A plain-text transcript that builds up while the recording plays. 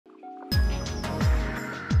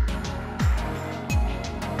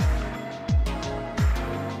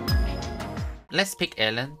Let's pick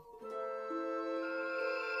Ellen.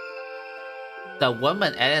 The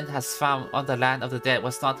woman Ellen has found on the land of the dead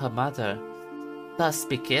was not her mother. Thus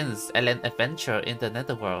begins Ellen's adventure in the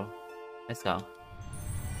netherworld. Let's go.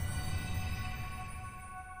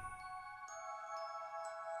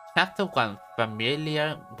 Chapter 1,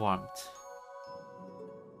 Familiar Warmth.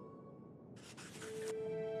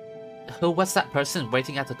 Who was that person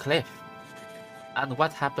waiting at the cliff? And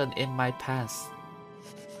what happened in my past?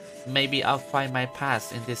 Maybe I'll find my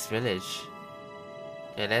past in this village.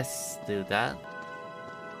 Okay, let's do that.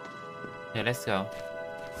 Okay, let's go.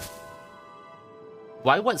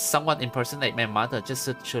 Why would someone impersonate my mother just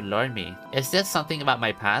to lure me? Is there something about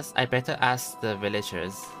my past? I better ask the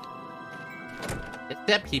villagers. Is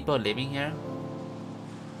there people living here?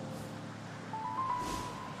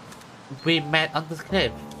 We met on the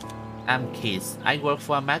cliff. I'm Keats. I work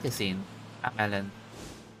for a magazine. I'm Ellen.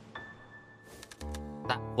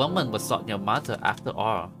 That woman was not your mother after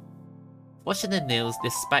all. Fortunate news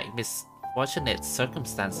despite misfortunate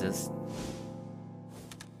circumstances.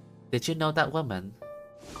 Did you know that woman?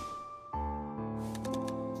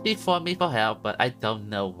 She phoned me for help, but I don't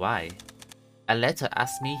know why. A letter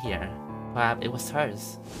asked me here. Perhaps it was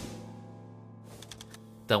hers.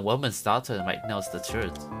 The woman's daughter might know the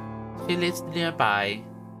truth. She lives nearby.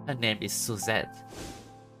 Her name is Suzette.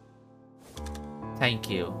 Thank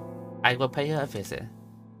you. I will pay her a visit.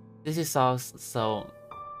 This is all so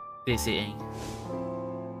dizzying.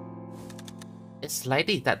 It's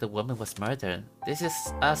likely that the woman was murdered. This is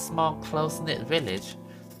a small, close-knit village.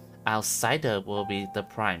 Outsider will be the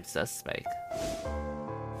prime suspect.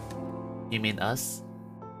 You mean us?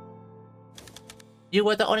 You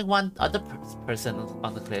were the only other person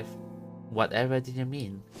on the cliff. Whatever did you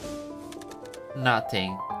mean?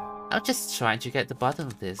 Nothing. I'm just trying to get to the bottom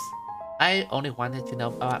of this. I only wanted to know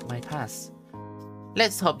about my past.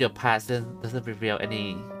 Let's hope your past doesn't reveal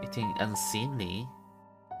anything unseemly. ...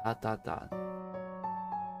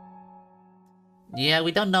 Yeah,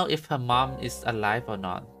 we don't know if her mom is alive or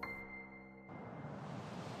not.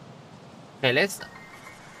 Okay, let's...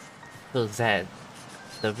 Suzette,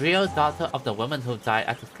 the real daughter of the woman who died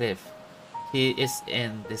at the cliff. She is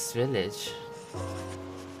in this village.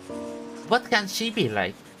 What can she be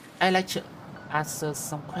like? I'd like to ask her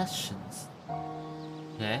some questions.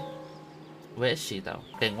 Okay. Where is she though?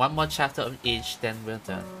 Okay, one more chapter of each, then we're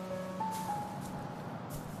done.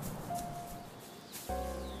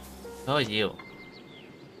 Who are you?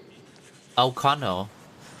 O'Connell.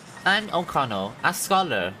 I'm O'Connell, a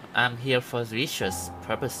scholar. I'm here for research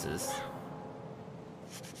purposes.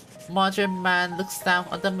 Modern man looks down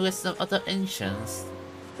on the wisdom of the ancients.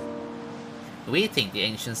 We think the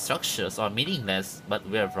ancient structures are meaningless, but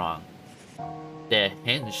we're wrong. Their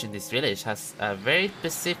hinge in this village has a very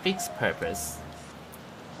specific purpose.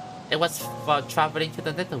 It was for traveling to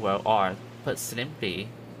the netherworld or, put simply,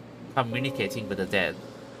 communicating with the dead.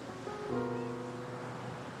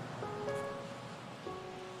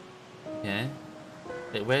 Okay.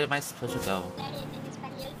 Wait, where am I supposed to go?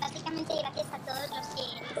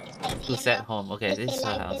 To set home. Okay, this is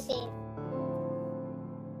her house.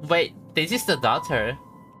 Wait, this is the daughter.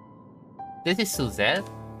 This is Suzette?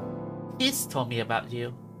 She's told me about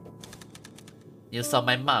you. You saw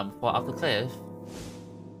my mom fall off the cliff.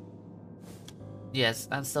 Yes,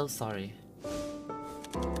 I'm so sorry.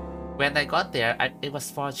 When I got there, it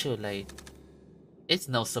was far too late. It's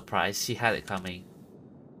no surprise she had it coming.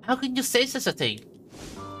 How can you say such a thing?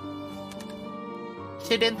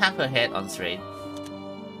 She didn't have her head on straight.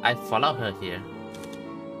 I followed her here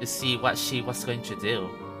to see what she was going to do.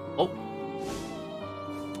 Oh!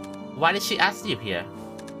 Why did she ask you here?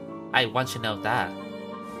 I want to know that.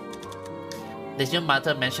 Did your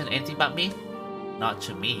mother mention anything about me? Not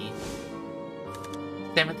to me.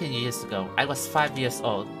 17 years ago, I was 5 years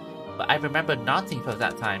old, but I remember nothing from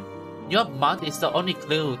that time. Your mom is the only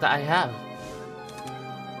clue that I have.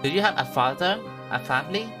 Do you have a father? A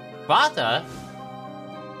family? Father?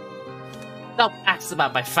 Don't ask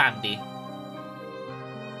about my family.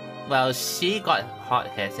 Well, she got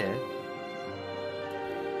hot-headed.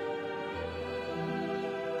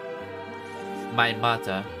 My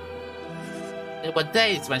mother. There were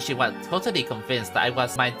days when she was totally convinced that I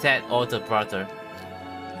was my dead older brother.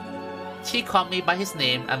 She called me by his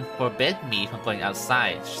name and forbade me from going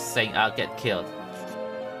outside, saying I'll get killed.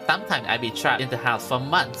 Sometimes I'd be trapped in the house for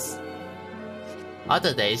months.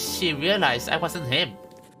 Other days, she realized I wasn't him.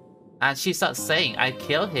 And she started saying I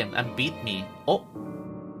killed him and beat me. Oh!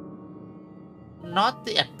 Not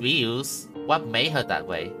the abuse. What made her that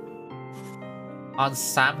way? On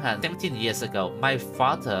Samhain, 17 years ago, my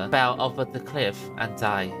father fell over the cliff and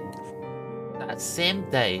died. That same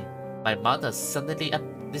day, My mother suddenly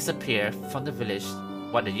disappeared from the village.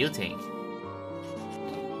 What do you think?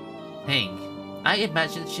 I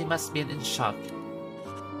imagine she must be in shock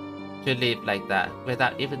to live like that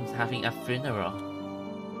without even having a funeral.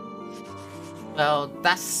 Well,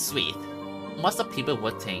 that's sweet. Most of people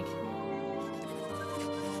would think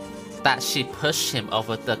that she pushed him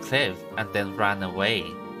over the cliff and then ran away.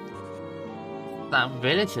 Some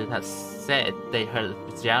villagers have said they heard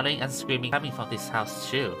yelling and screaming coming from this house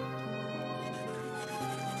too.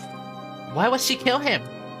 Why would she kill him?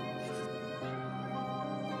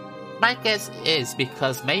 My guess is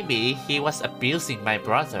because maybe he was abusing my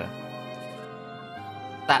brother.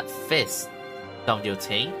 That fits, don't you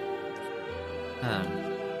think?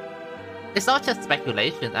 It's all just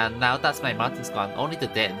speculation, and now that my mother's gone, only the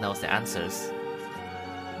dead knows the answers.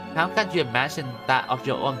 How can you imagine that of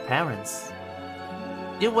your own parents?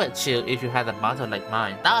 You would too if you had a mother like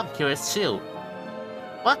mine. Now I'm curious too.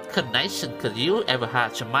 What connection could you ever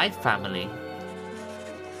have to my family?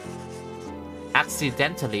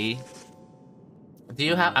 Accidentally? Do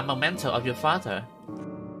you have a memento of your father?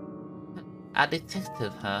 A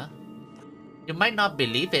detective, huh? You might not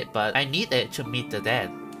believe it, but I need it to meet the dead.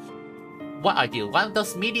 What are you, one of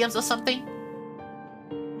those mediums or something?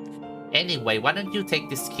 Anyway, why don't you take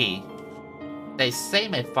this key? They say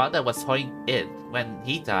my father was holding it when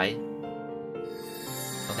he died.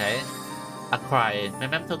 Okay. Acquired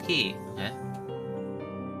memento key. Okay.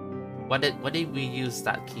 What did we use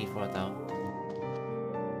that key for though?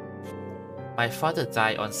 My father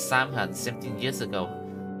died on Samhain 17 years ago,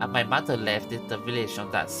 and my mother left the village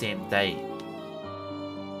on that same day.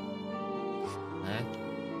 Okay.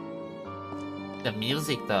 The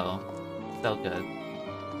music though, so good.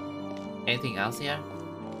 Anything else here?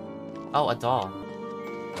 Oh, a doll.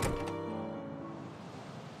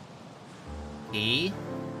 Key?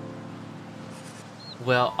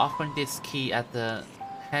 Well, offering this key at the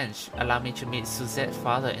henge allow me to meet Suzette's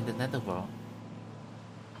father in the netherworld.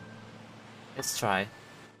 Let's try.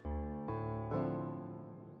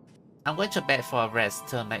 I'm going to bed for a rest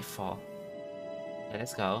till nightfall. Okay,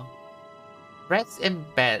 let's go. Rest in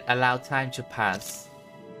bed allow time to pass.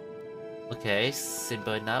 Okay,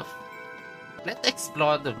 simple enough. Let's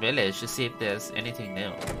explore the village to see if there's anything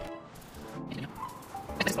new.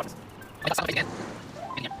 Let's explore this. I got something again.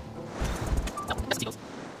 No, that's Eagles.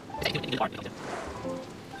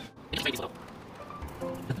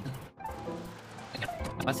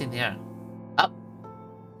 What's in here? Up.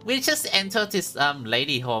 We just entered this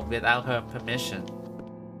lady home without her permission.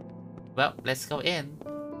 Well, let's go in.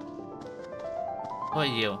 Who are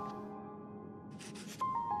you?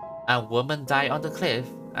 A woman died on the cliff.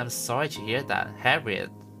 I'm sorry to hear that, Harriet.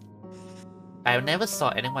 I never saw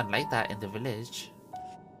anyone like that in the village.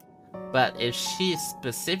 But if she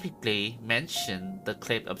specifically mentioned the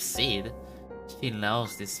cliff of Seed, she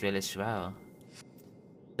knows this village well.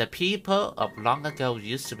 The people of long ago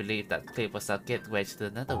used to believe that cliff was a gateway to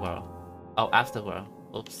the netherworld. Oh, afterworld.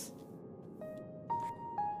 Oops.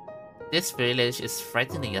 This village is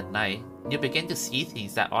frightening at night. You begin to see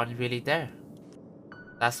things that aren't really there.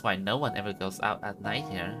 That's why no one ever goes out at night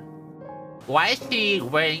here. Why is she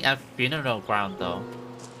wearing a funeral gown though?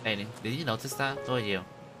 Hey, did you notice that? Who are you?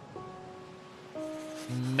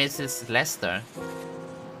 Mrs. Lester.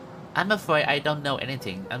 I'm afraid I don't know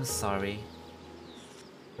anything. I'm sorry.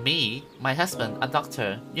 Me, my husband, a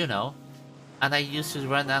doctor, you know. And I used to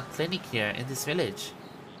run a clinic here in this village.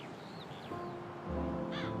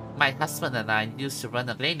 My husband and I used to run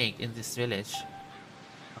a clinic in this village.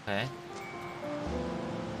 Okay.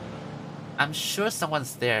 I'm sure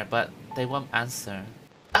someone's there, but they won't answer.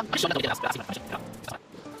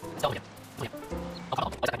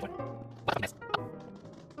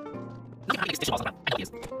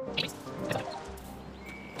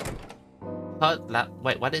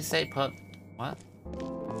 Wait, what did it say? What?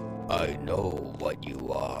 I know what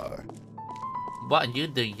you are. What are you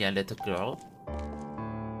doing here, little girl?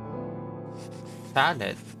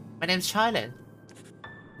 Charlotte. My name's Charlotte.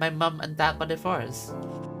 My mom and dad got divorced.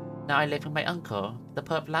 Now I live with my uncle, the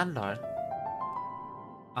pub landlord.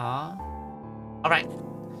 Alright.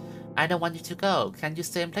 I don't want you to go. Can you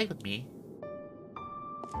stay and play with me?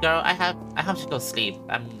 Girl, I have to go sleep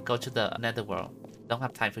and go to the netherworld. Don't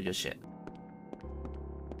have time for your shit.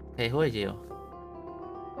 Okay, who are you?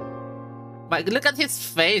 But look at his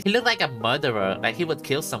face. He looked like a murderer. Like he would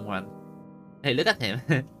kill someone. Hey, look at him.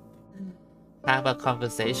 Have a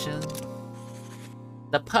conversation.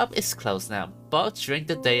 The pub is closed now, both during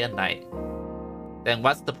the day and night. Then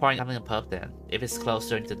what's the point of having a pub then, if it's closed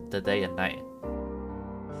during the day and night?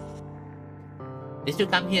 Did you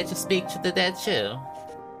come here to speak to the dead too?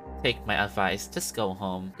 Take my advice, just go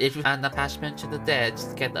home. If you have an attachment to the dead,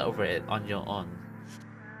 just get over it on your own.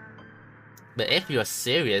 But if you are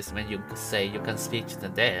serious when you say you can speak to the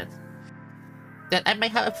dead, then I may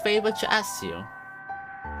have a favor to ask you.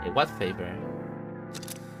 Hey, what favor?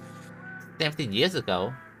 17 years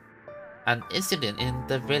ago, an incident in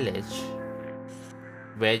the village.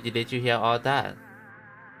 Where did you hear all that?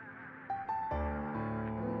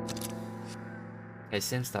 Okay,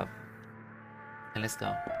 same stuff. And let's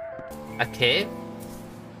go. A cave?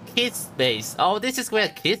 Keats' base. Oh, this is where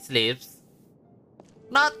Keats lives.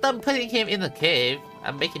 Not them putting him in a cave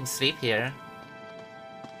and make him sleep here.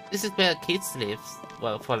 This is where Keats lives.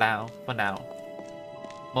 Well, for now.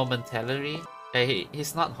 Momentarily,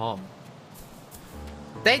 he's not home.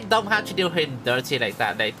 They don't have to do him dirty like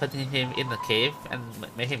that. They putting him in a cave and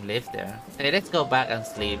make him live there. Okay, let's go back and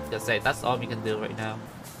sleep because that's all we can do right now.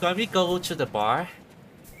 Can we go to the bar?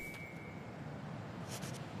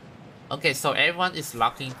 Okay, so everyone is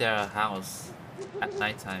locking their house at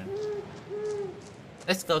nighttime.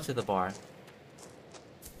 Let's go to the bar.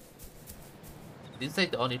 This is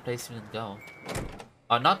like the only place we can go.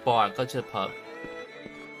 Oh, not bar, go to the pub.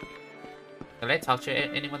 Can I talk to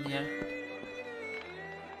anyone here?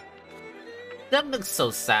 Them looks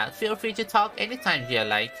so sad. Feel free to talk anytime you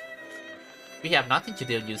like. We have nothing to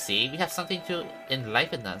do, you see. We have something to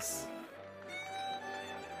enliven us.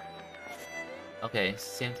 Okay,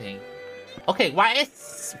 same thing. Okay, why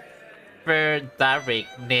is Frederick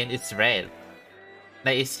name is red?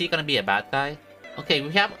 Like, is he gonna be a bad guy? Okay,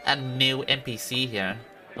 we have a new NPC here.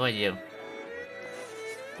 Who are you?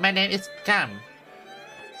 My name is Cam.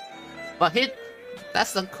 But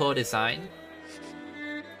that's a cool design.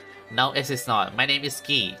 No, it is not. My name is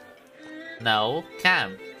Guy. No,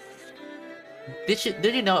 Cam. Did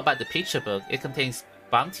you know about the picture book? It contains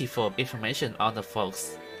bountiful information on the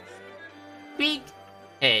folks. Big.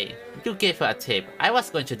 Hey, you gave her a tip. I was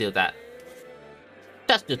going to do that.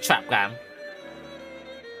 Just to trap Cam.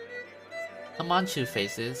 Come on, Two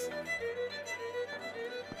Faces.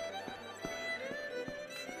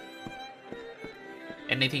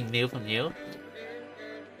 Anything new from you?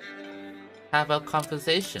 Have a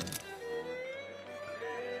conversation.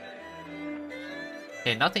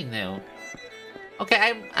 Okay, nothing new.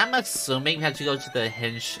 Okay, I'm assuming we have to go to the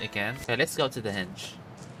hinge again. Okay, let's go to the hinge.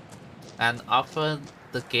 And offer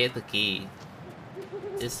the gate the key.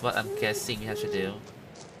 Is what I'm guessing we have to do.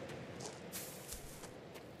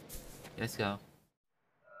 Let's go.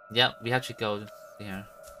 Yep, we have to go here.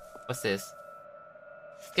 What's this?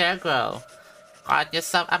 Scarecrow, got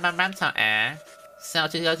yourself a memento, eh? So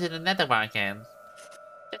to go to the netherworld again.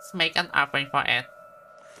 Just make an offering for it.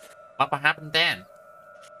 What will happen then?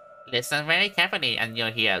 Listen very carefully and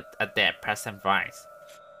you'll hear a dead person's voice.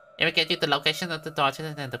 It will get you the location of the door to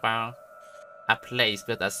the netherworld. A place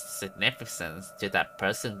with a significance to that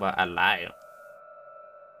person while alive.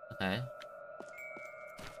 Okay.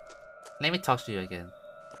 Let me talk to you again.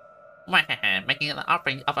 Making an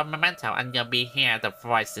offering of a memento and you'll be hear the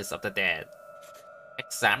voices of the dead.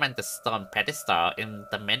 Examine the stone pedestal in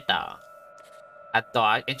the middle. A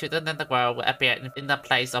door into the netherworld will appear in a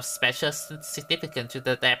place of special significance to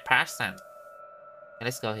the dead person. Okay,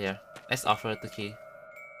 let's go here. Let's offer the key.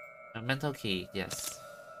 Memento key, yes.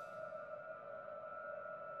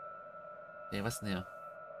 Okay, what's new?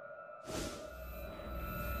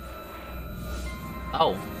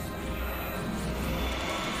 Oh.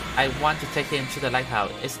 I want to take him to the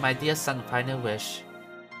lighthouse. It's my dear son's final wish.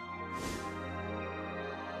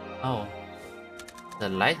 Oh. The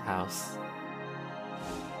lighthouse.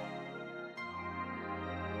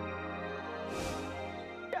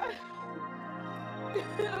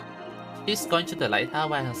 She's going to the lighthouse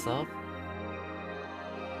by herself?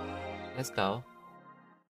 Let's go.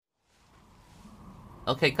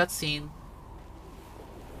 Okay, cutscene.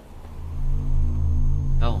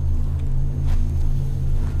 Oh.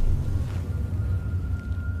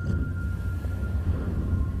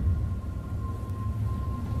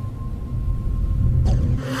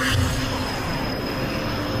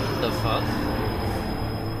 The fuck?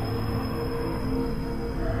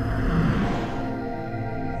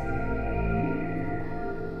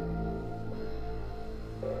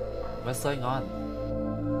 What's going on?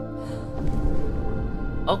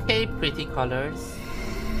 Okay, pretty colors.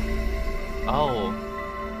 Oh.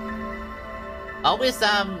 Always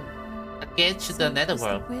a gate to the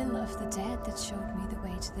netherworld. It was the will of the dead that showed me the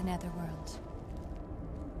way to the netherworld.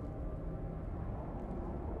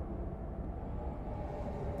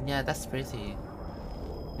 Yeah, that's pretty.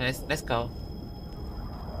 Let's go.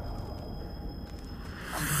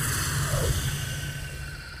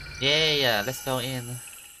 Yeah, let's go in.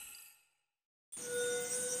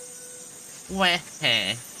 Well,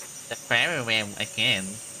 the fairy realm again.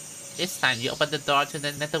 This time you open the door to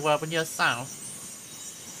the netherworld yourself.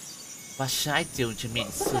 What should I do to meet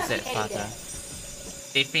Suzette's father?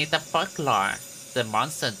 Defeat the Folklore, the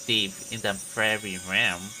monster deep in the fairy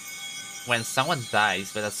realm. When someone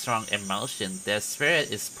dies with a strong emotion, their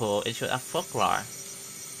spirit is pulled into a folklore.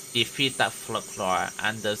 Defeat that folklore,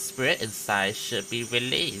 and the spirit inside should be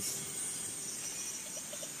released.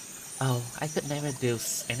 Oh, I could never do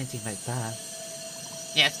anything like that.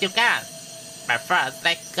 Yes, you can. But first,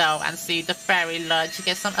 let's go and see the fairy lord to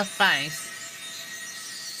get some advice.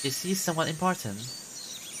 Is he someone important?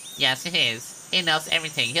 Yes, he is. He knows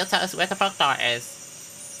everything. He'll tell us where the folklore is.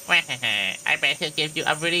 I bet he'll give you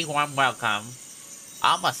a really warm welcome.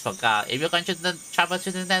 Almost forgot. If you're going to travel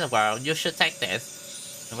to the netherworld, you should take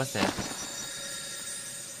this. What's that?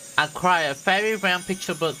 Acquire Fairy Realm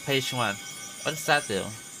Picture Book, page 1. What does that do?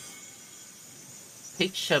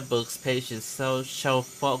 Picture books pages show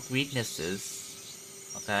folk weaknesses.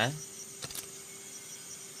 Okay.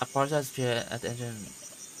 A portal appear at the engine.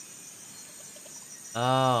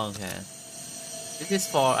 Oh, okay. This is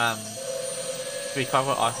for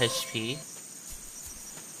recover all HP.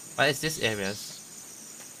 What is this areas?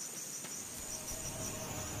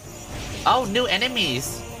 Oh, new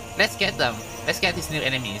enemies! Let's get them. Let's get these new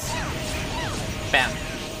enemies. Bam.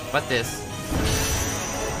 What's this?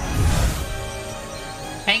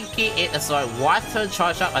 Hanky 8 Azure Water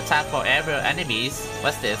Charge Up attack for every enemies.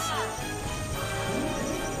 What's this?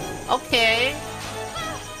 Okay.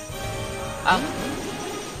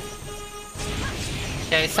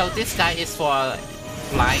 Okay, so this guy is for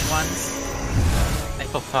flying ones. Like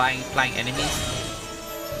for flying enemies.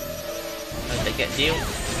 They get you.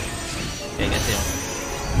 They get you.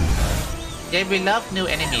 Yeah, we love new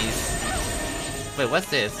enemies. Wait, what's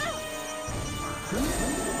this?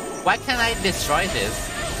 Why can't I destroy this?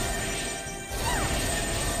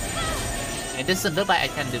 It doesn't look like I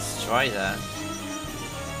can destroy that.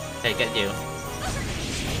 Okay, get you.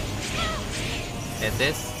 Get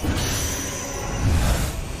this.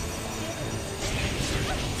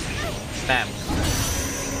 Bam.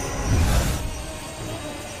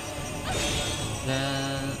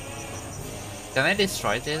 Can I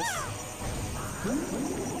destroy this?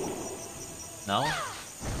 No?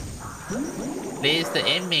 Please, the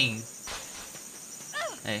aiming.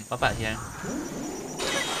 Hey, what about here?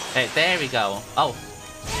 Hey, there we go. Oh.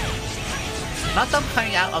 Not them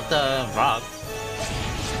coming out of the rock.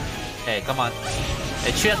 Hey, come on.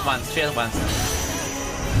 Hey, shoot once, shoot once.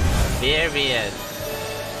 Very weird.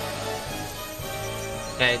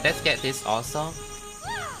 Okay, let's get this also.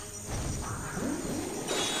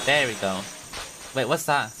 There we go. Wait, what's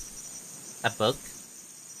that? A book?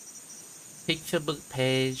 Picture book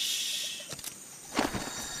page.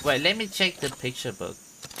 Wait, let me check the picture book.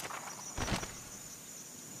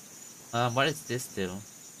 What does this do?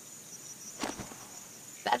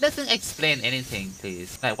 That doesn't explain anything,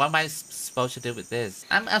 please. Like, what am I supposed to do with this?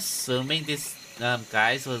 I'm assuming these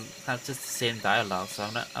guys will have just the same dialogue, so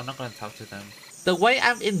I'm not gonna talk to them. The way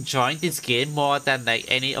I'm enjoying this game more than like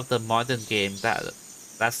any of the modern games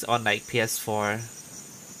that's on like PS4.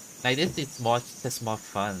 Like this is just more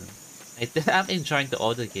fun. Like, I'm enjoying the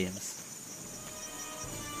older games.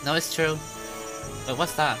 No, it's true. Wait,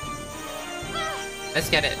 what's that? Let's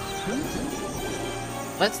get it.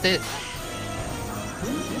 What's this?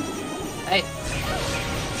 Hey.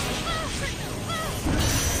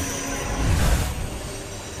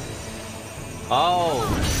 Oh.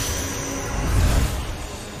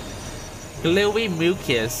 Gluey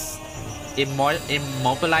mucus.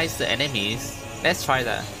 Immobilize the enemies. Let's try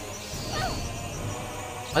that.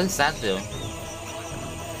 What does that do?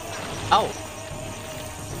 Oh.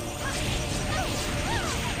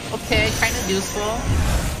 Okay, kind of useful.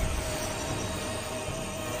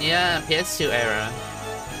 Yeah, PS2 era.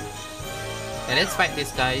 Okay, let's fight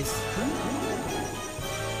these guys.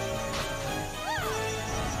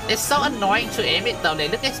 It's so annoying to aim it though.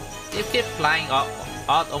 Like, look at it keep flying all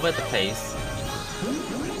over the place.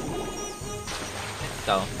 Let's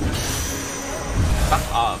go.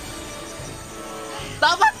 Fuck off.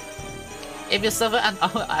 Stop it! If you suffer an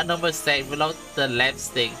abnormal mistake, reload the left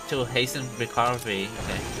stick to hasten recovery.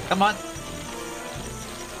 Okay, come on.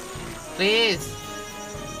 Please.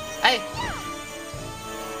 Hey.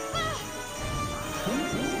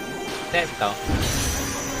 There we go.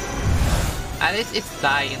 At least it's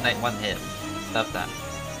dying in like one hit. Love that.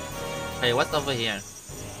 Hey, what's over here?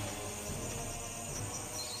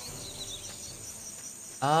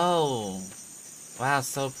 Oh. Wow,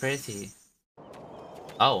 so pretty.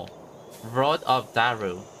 Oh. Road of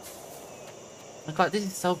Daru. Oh my god, this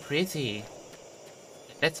is so pretty.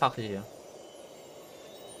 Let's talk to you.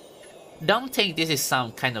 Don't think this is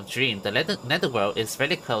some kind of dream. The netherworld is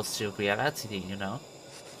very close to reality, you know.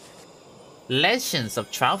 Legends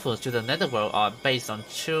of travel to the netherworld are based on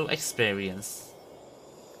true experience.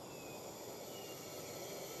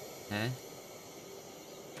 Okay.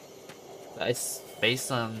 It's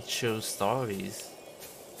based on true stories.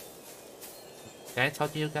 Can I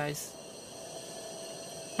talk to you guys?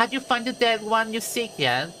 Have you found the dead one you seek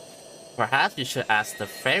yet? Perhaps you should ask the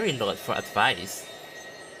Fairy Lord for advice.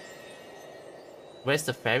 Where's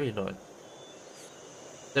the Fairy Lord?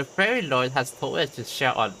 The Fairy Lord has told us to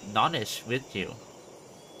share our knowledge with you.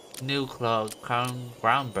 New cloak,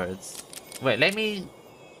 brown birds. Wait, let me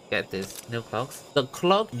get this. New cloaks. The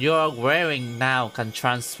cloak you're wearing now can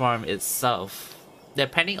transform itself.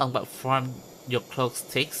 Depending on what form your cloak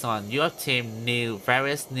takes on, you obtain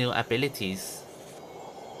various new abilities.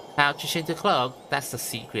 How to change the cloak? That's the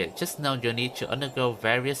secret. Just know you need to undergo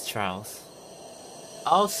various trials.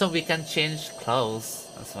 Also, we can change clothes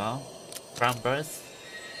as well. Brown birds.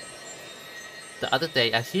 The other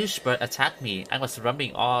day, a huge bird attacked me. I was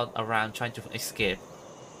roaming all around trying to escape.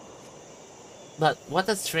 But what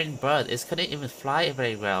a strange bird! It couldn't even fly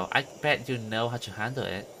very well. I bet you know how to handle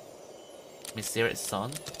it. Mysterious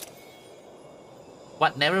son.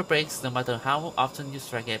 What never breaks no matter how often you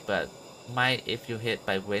strike it, but might if you hit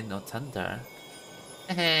by wind or thunder.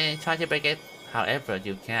 Hey, try to break it however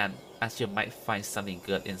you can, as you might find something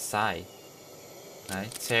good inside.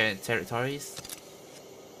 Right? Territories.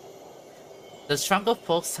 The stronger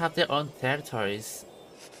folks have their own territories.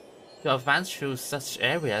 To advance through such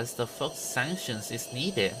areas, the folk's sanctions is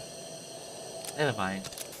needed. Never mind.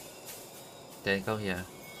 Then go here.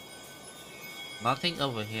 Nothing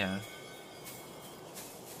over here.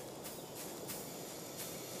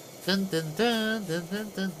 Dun dun dun dun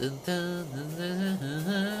dun dun dun dun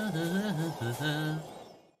dun.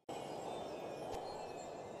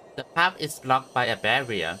 The path is blocked by a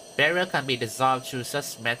barrier. Barrier can be dissolved through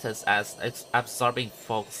such methods as absorbing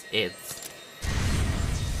folks' aids.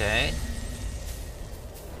 Okay.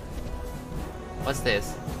 What's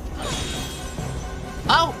this?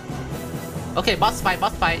 Oh! Okay, boss fight,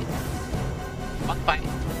 boss fight. Boss fight.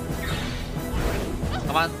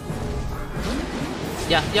 Come on.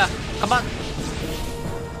 Yeah, come on.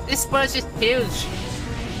 This burst is huge.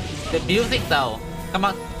 The music though. Come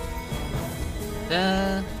on.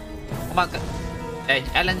 Come on. Hey,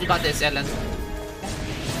 Ellen, you got this, Ellen.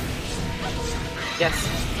 Yes.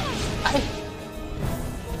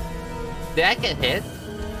 Did I get hit?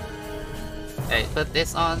 Hey, put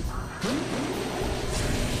this on.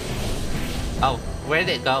 Oh, where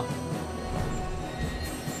did it go?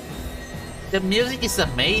 The music is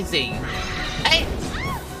amazing. Hey!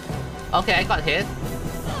 Okay, I got hit.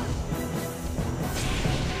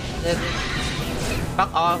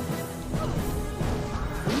 Fuck off.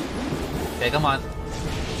 Okay, come on.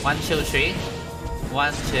 1, 2, 3.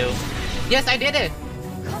 1, 2. Yes, I did it!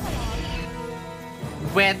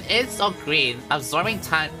 When it's on green, absorbing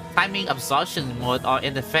timing absorption mode are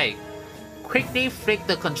in effect. Quickly flick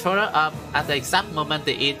the controller up at the exact moment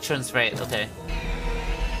the it turns red. Okay.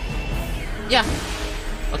 Yeah.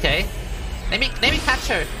 Okay. Let me catch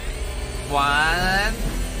her. 1,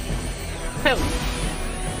 2.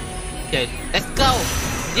 Okay, let's go.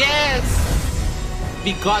 Yes.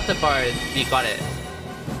 We got the bird. We got it.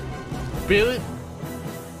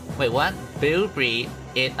 Wait, what? Bilberry,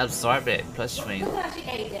 it absorbed it. Plus string.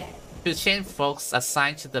 To change folks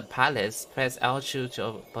assigned to the palace, press L2 to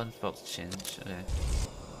open folks change. Okay.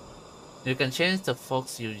 You can change the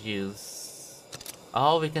folks you use.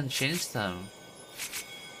 Oh, we can change them.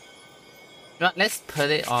 Well, let's put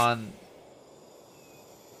it on.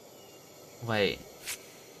 Wait.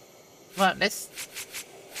 Well, let's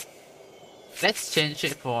change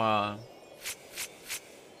it for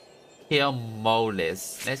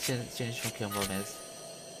Kilmolis. Let's change for Kilmolis.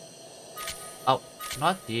 Oh,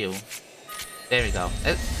 not you. There we go.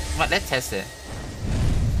 Let's test it.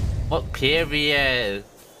 What period?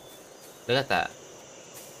 Look at that.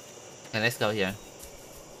 Okay, let's go here.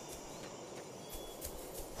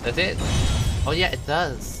 Does it? Oh yeah, it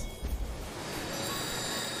does.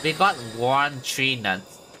 We got 1 tree nut.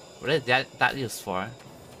 What is that used for?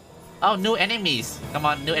 Oh, new enemies. Come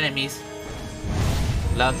on, new enemies.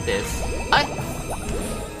 Love this.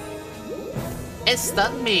 It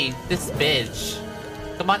stunned me, this bitch.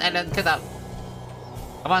 Come on, Ellen, get up.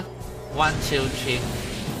 Come on. 1, 2, 3.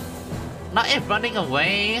 Not it running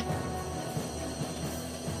away.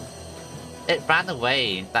 It ran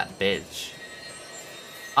away, that bitch.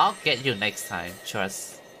 I'll get you next time,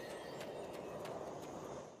 trust.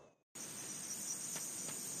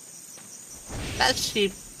 That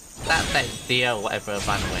sheep, that deer, whatever,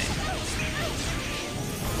 ran away.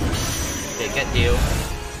 Okay, get you.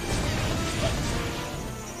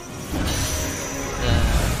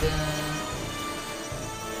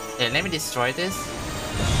 Okay, let me destroy this.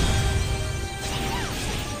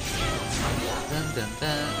 Dun, dun,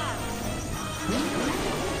 dun.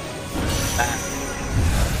 Bam.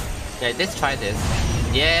 Okay, let's try this.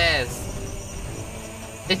 Yes!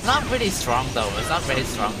 It's not really strong though, it's not very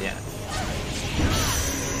strong yet.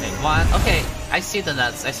 Okay, one. Okay, I see the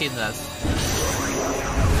nuts, I see the nuts.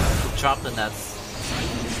 Drop the nuts.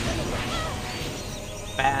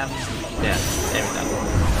 Bam. Yeah, there we go.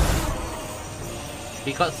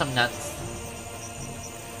 We got some nuts.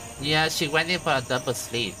 Yeah, she went in for a double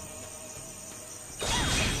sleep.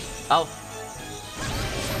 Oh.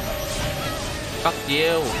 Fuck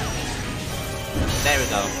you. There we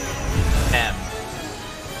go. Bam.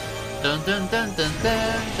 Dun dun dun dun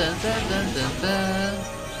dun dun dun dun dun dun.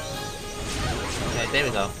 Okay, there we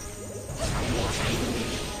go.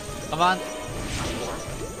 Come on.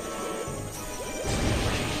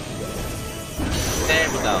 There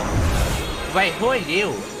we go. Wait, who are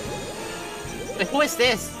you? Wait, who is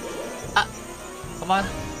this? Come on.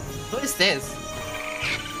 Who is this?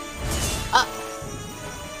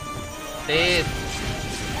 This.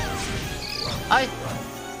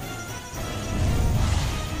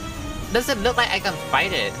 Doesn't look like I can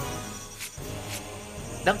fight it.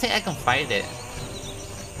 Don't think I can fight it.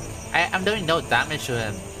 I'm doing no damage to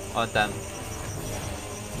him or them.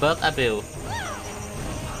 Bug Abu.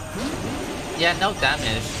 Yeah, no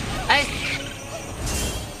damage. Hey!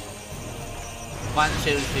 1,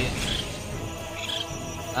 2, 3.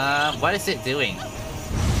 What is it doing?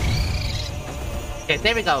 Okay,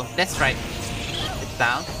 there we go. Let's try. It's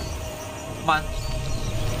down. Come on.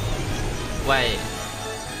 Wait.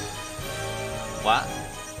 What?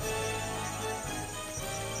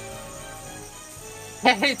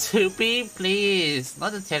 Teletubby, please.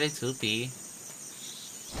 Not the Teletubby.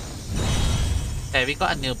 Hey, we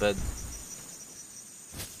got a new bird.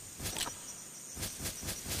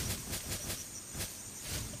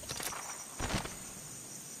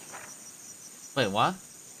 Wait, what?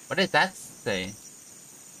 What did that say?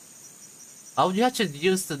 Oh, you have to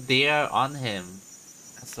use the deer on him.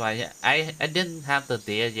 That's why I didn't have the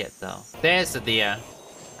deer yet though. There's the deer.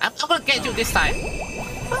 I'm gonna get you this time.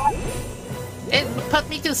 It put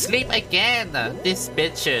me to sleep again. These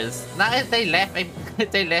bitches. Now they left.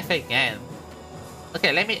 They left again.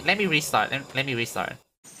 Okay, let me restart. Let me restart.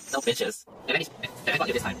 No bitches. Okay, let me got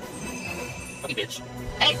you this time. Fucking bitch.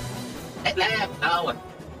 Hey, it left. No.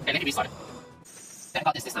 Okay, let me restart. I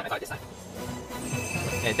got this time. I got it this time.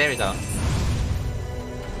 Okay, there we go.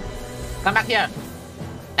 Come back here.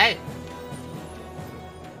 Hey.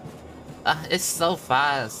 It's so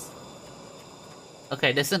fast.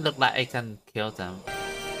 Okay, doesn't look like I can kill them.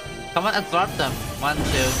 Come on, absorb them. 1, 2.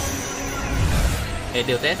 Okay,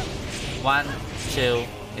 do this. 1, 2.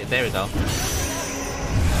 Okay, there we go.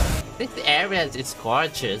 This area is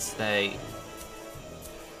gorgeous.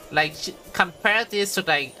 Like compare this to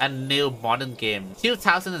like a new modern game.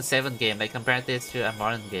 2007 game. Like compare this to a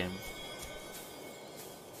modern game.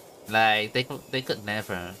 Like they could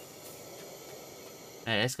never.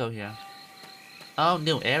 Alright, let's go here. Oh,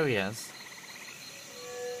 new areas.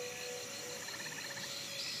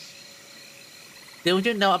 Do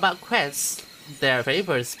you know about quests? Their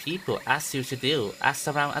favorites people ask you to do as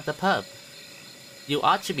around at the pub. You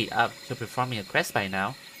ought to be up to performing a quest by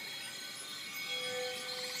now.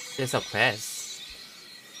 There's a quest.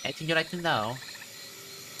 Anything you'd like to know?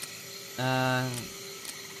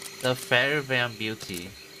 The Fairy Realm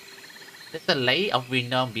Beauty. There's a lady of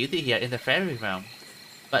renowned beauty here in the Fairy Realm.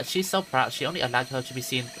 But she's so proud she only allowed her to be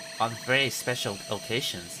seen on very special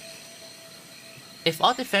occasions. If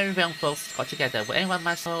all the Fairy Realm folks got together, would anyone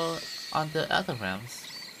match her on the other realms?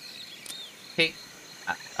 Pick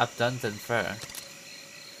Abundant Fur.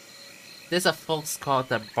 There's a folks called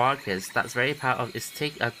the Barkers that's very proud of its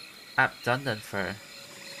take Abundant Fur.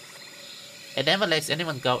 It never lets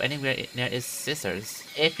anyone go anywhere near its scissors.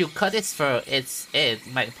 If you cut its fur, it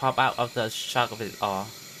might pop out of the shock of it all.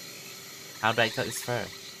 How do I cut its fur?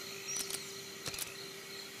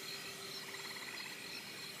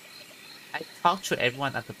 I talked to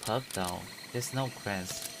everyone at the pub though. There's no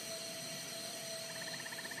quest.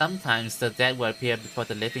 Sometimes the dead will appear before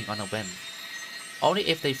the living on a whim. Only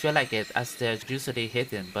if they feel like it, as they're usually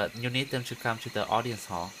hidden, but you need them to come to the audience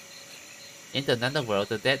hall. In the netherworld,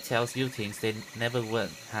 the dead tells you things they never would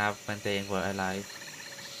have when they were alive.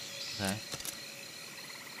 Okay.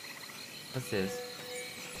 What's this?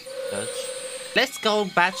 Dutch. Let's go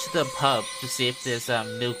back to the pub to see if there's a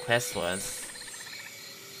new quest for us.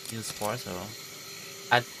 New portal.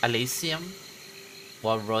 Elysium?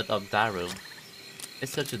 War Road of Daru.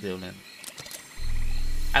 Let's go to Dylan.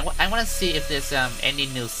 I want to see if there's any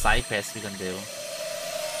new side quests we can do.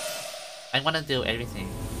 I want to do everything.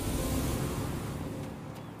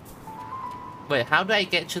 Wait, how do I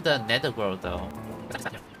get to the netherworld though?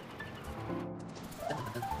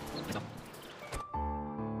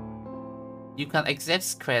 You can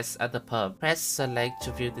accept quests at the pub. Press select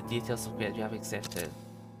to view the details of quests you have accepted.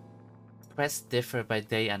 Quests differ by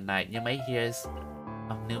day and night. You may hear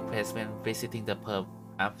of new quests when visiting the pub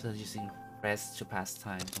after using quests to pass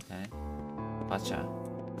time. Okay. Gotcha.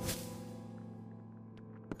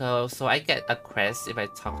 So I get a quest if I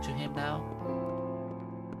talk to him now.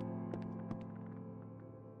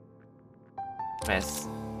 Quest.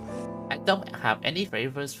 I don't have any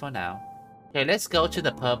favors for now. Okay, let's go to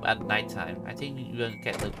the pub at nighttime. I think you will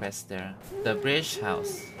get the quest there. The bridge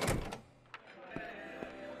house.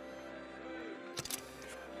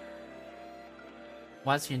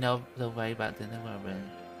 Once you know the way back to the netherworld.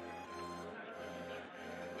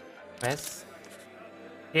 Quest.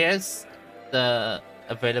 Here's the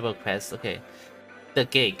available quest. Okay. The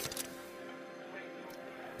gig.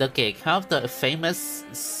 The gig. Help the famous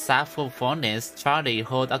saxophonist Charlie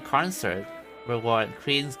hold a concert. Reward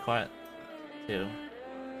Queen's Court 2.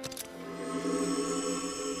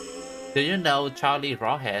 Do you know Charlie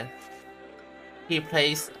Rawhead? He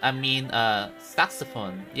plays,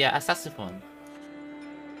 saxophone. Yeah, a saxophone.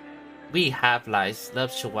 We have lives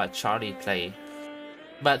love to watch Charlie play,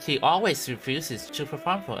 but he always refuses to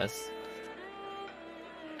perform for us.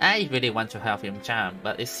 I really want to help him jam,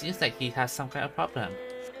 but it seems like he has some kind of problem.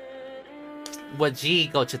 Would ye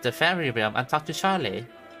go to the fairy realm and talk to Charlie?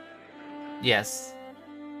 Yes.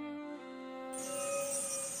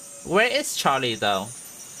 Where is Charlie though?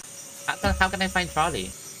 How can I find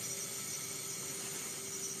Charlie?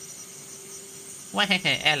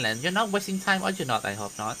 Wait, Ellen, you're not wasting time, or you're not? I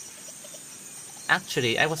hope not.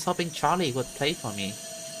 Actually, I was hoping Charlie would play for me.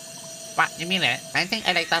 What, you mean it? I think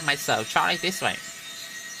I like that myself. Charlie this way.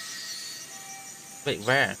 Wait,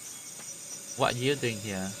 where? What are you doing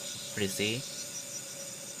here, Prissy?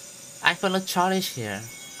 I feel like Charlie's here.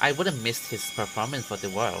 I wouldn't miss his performance for the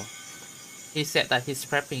world. He said that he's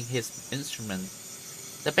prepping his instrument.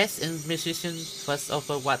 The best musician fuss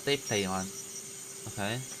over what they play on.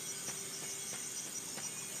 Okay.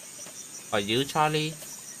 Are you Charlie?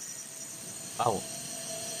 Oh.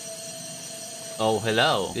 Oh,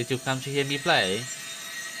 hello. Did you come to hear me play?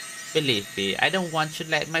 Believe me, I don't want to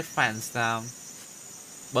let my fans down.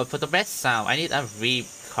 But for the best sound, I need a reed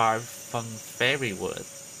carved from fairy wood.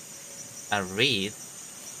 A reed?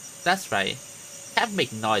 That's right. Can't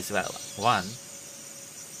make noise without one.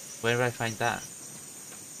 Where do I find that?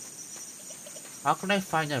 How can I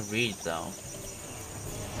find a reed though?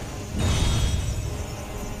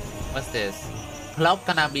 What's this? Cloak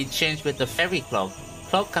cannot be changed with the fairy cloak.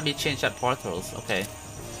 Cloak can be changed at portals. Okay.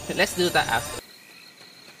 Let's do that after.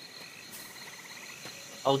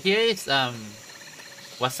 Oh, here is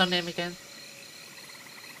what's her name again?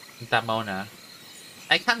 Damona.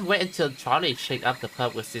 I can't wait until Charlie shake up the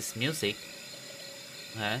pub with this music.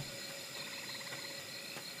 Okay.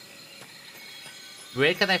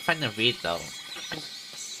 Where can I find a reed though?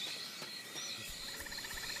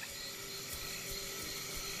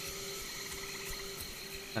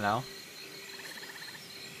 Hello?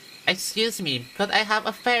 Excuse me, could I have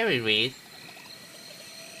a fairy reed?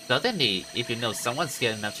 Certainly, if you know someone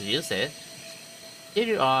skilled enough to use it. Here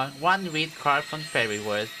you are, one reed carved from fairy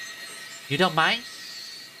wood. You don't mind?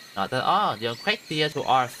 Not at all, you're quite dear to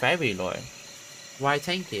our fairy lord. Why,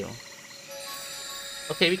 thank you.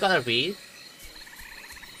 Okay, we got a reed.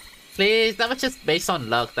 Please, that was just based on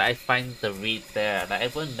luck that I find the reed there. Like, I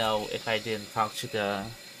wouldn't know if I didn't talk to the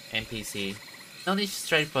NPC. No need to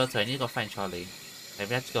stray further, I need to go find Charlie.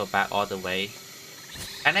 Maybe I have to go back all the way.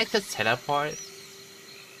 Can I just teleport?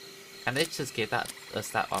 Can I just get that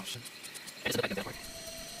option? Let's go back and teleport.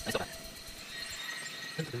 Let's go back.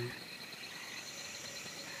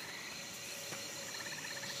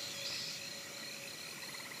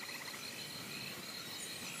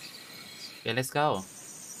 Okay, let's go.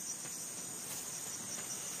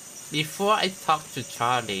 Before I talk to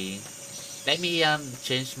Charlie, let me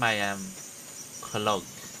change my cloak.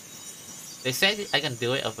 They said I can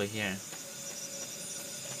do it over here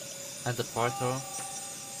at the portal,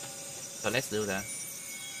 so let's do that.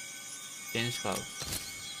 Change cloak.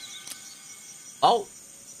 Oh,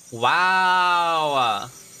 wow!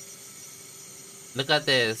 Look at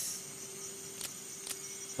this.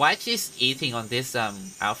 Why she's eating on this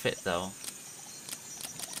outfit though?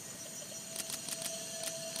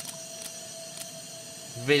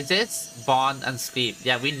 Resist, bond, and sleep.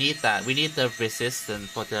 Yeah, we need that. We need the resistance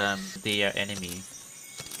for the dear enemy.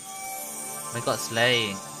 Oh my god,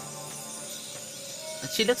 Slay. And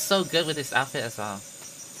she looks so good with this outfit as well.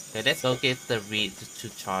 Okay, let's go give the read to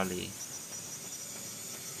Charlie.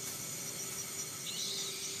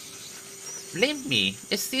 Blame me,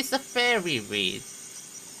 is this a fairy read?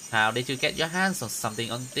 How did you get your hands on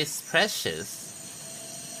something on this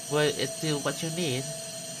precious? Will it do what you need?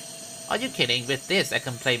 Are you kidding? With this, I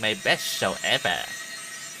can play my best show ever.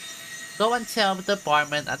 Go and tell the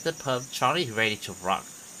barman at the pub Charlie is ready to rock.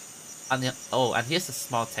 And oh, and here's a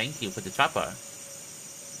small thank you for the trapper.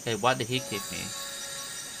 Okay, what did he give me?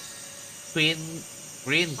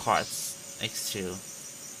 Green cards. X2.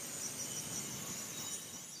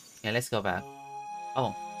 Okay, let's go back.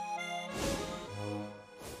 Oh.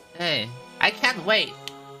 Hey, I can't wait.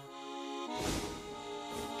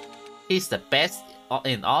 He's the best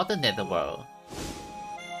in all the netherworld.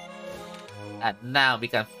 And now we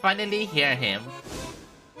can finally hear him.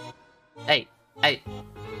 Hey,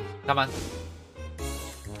 come on.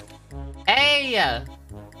 Hey!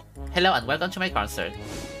 Hello and welcome to my concert.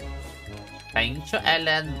 Thank you,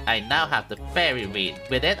 Ellen. I now have the fairy read.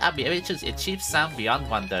 With it, I'll be able to achieve sound beyond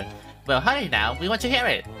wonder. Well, hurry now. We want to hear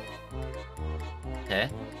it. Okay.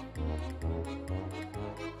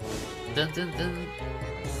 Dun dun dun.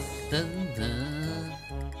 Dun dun.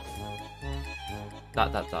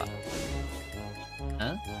 Dot dot dot.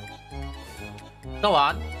 Huh? Go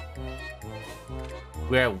on.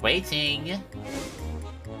 We're waiting.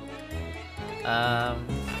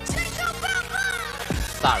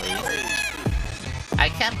 Sorry. I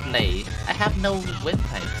can't play. I have no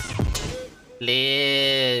windpipes.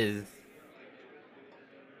 Please.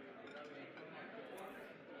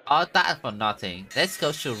 All that for nothing. Let's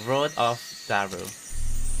go to Road of Daru.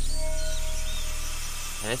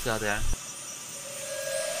 Let's go there.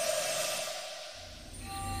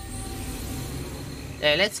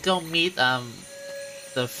 Yeah, let's go meet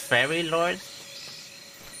the fairy lord.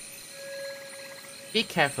 Be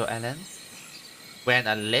careful, Ellen. When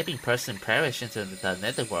a living person perishes into the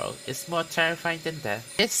netherworld, it's more terrifying than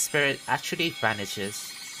death. His spirit actually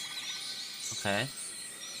vanishes. Okay.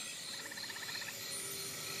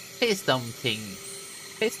 Please don't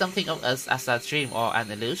think of us as a dream or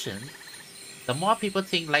an illusion. The more people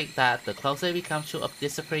think like that, the closer we come to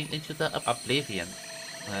disappearing into the oblivion.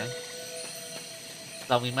 Okay.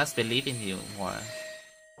 So we must believe in you more.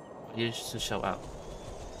 You should show up.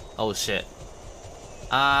 Oh shit.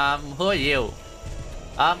 Who are you?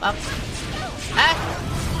 Ah!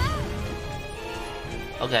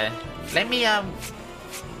 Okay. Let me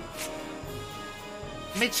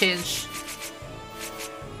change.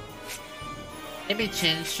 Let me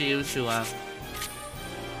change you to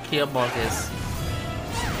kill Morgus.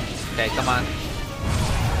 Okay, come on.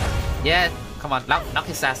 Yeah, come on, knock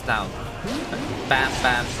his ass down. Bam,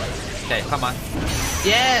 bam. Okay, come on.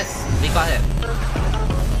 Yes, we got it.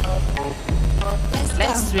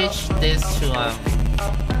 Let's switch this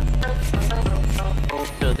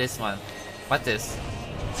to this one. What's this?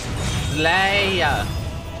 Layer.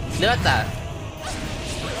 Look at that.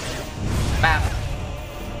 Bam.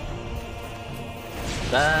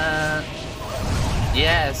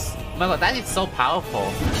 Yes. Oh my god, that is so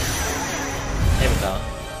powerful. There we go.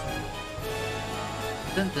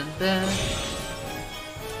 Dun, dun, dun.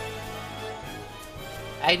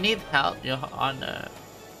 I need help, Your Honor.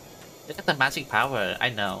 Look at the magic power, I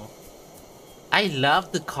know. I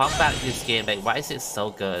love the combat in this game, like why is it so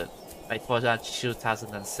good? Like for that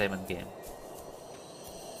 2007 game.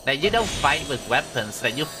 Like you don't fight with weapons,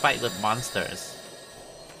 like you fight with monsters.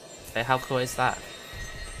 Like how cool is that?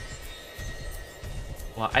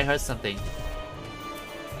 Well, I heard something.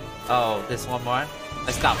 Oh, there's one more?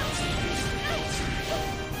 Let's go.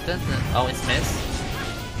 Dun, dun. Oh, it's missed.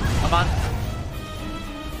 Come on.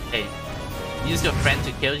 Hey, use your friend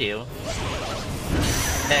to kill you.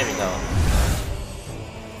 There we go.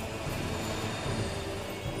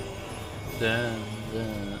 Dun,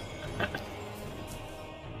 dun.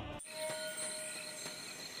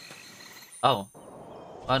 Oh.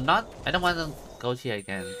 Well, not. I don't want to go here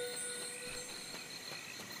again.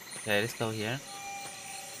 Okay, let's go here.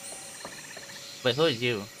 Wait, who are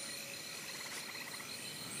you?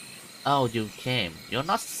 Oh, you came. You're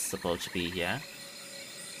not supposed to be here.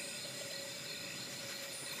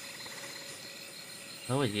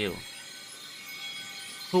 Who are you?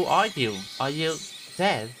 Who are you? Are you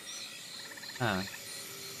dead? Huh.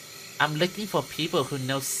 I'm looking for people who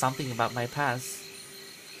know something about my past.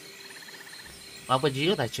 What would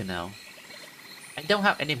you like to know? I don't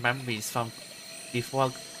have any memories from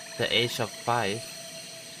before the age of 5.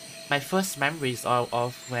 My first memories are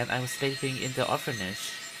of when I was sleeping in the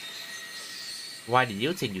orphanage. Why do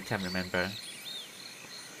you think you can remember?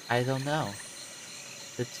 I don't know.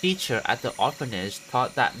 The teacher at the orphanage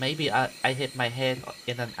thought that maybe I hit my head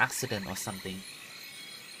in an accident or something.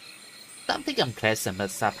 Something unpleasant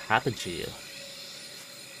must have happened to you.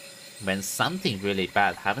 When something really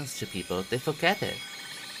bad happens to people, they forget it,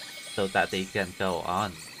 so that they can go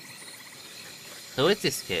on. Who is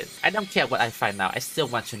this kid? I don't care what I find out, I still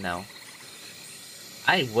want to know.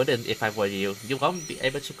 I wouldn't if I were you. You won't be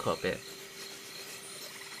able to cope it.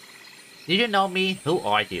 Do you know me? Who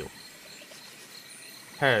are you?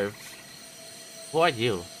 Herb. Who are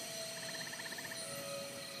you?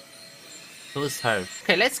 Who's Herb?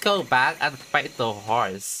 Okay, let's go back and fight the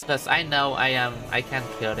horse. Because I know I can't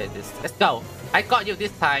kill it this time. Let's go! I got you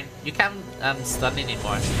this time. You can't stun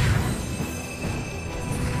anymore.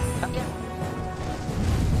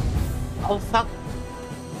 Oh fuck.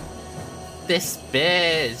 This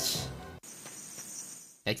bitch.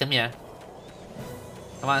 Hey, come here.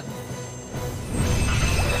 Come on.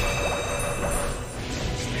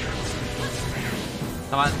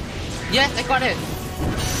 Come on. Yes, I got it!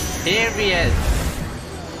 Period.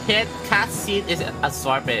 Hit cast seed is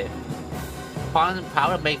absorbed.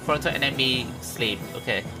 Power make frontal enemy sleep.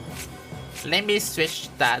 Okay. Let me switch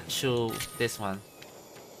that to this one.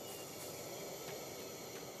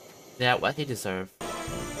 Yeah, what he deserve.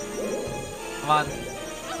 Come on.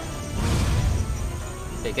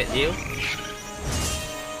 They get you.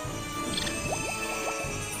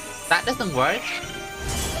 That doesn't work.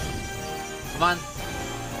 Come on.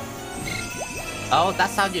 Oh,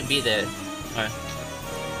 that's how you beat it. Okay.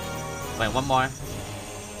 Wait, one more.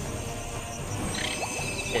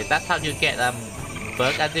 Okay, that's how you get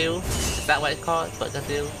Burgadoo. Is that what it's called?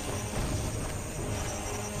 Burgadoo.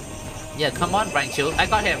 Yeah, come on, Ranchu. I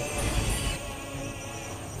got him.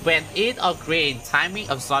 When eat or green, timing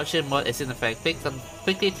absorption mode is in effect.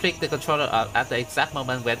 Quickly click the controller up at the exact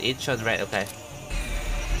moment when it turns red. Okay.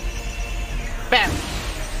 Bam!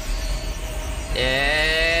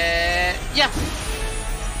 Yeah! Yeah!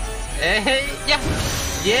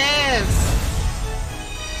 Yes!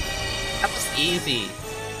 That was easy.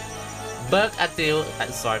 Burgadoo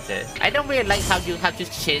absorbed it. I don't really like how you have to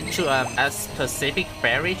change to a specific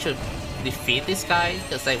fairy to defeat this guy.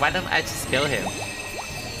 Cause like, why don't I just kill him?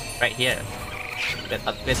 Right here.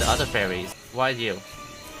 With the other fairies. Who are you?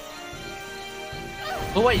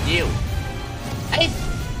 Who are you? Hey!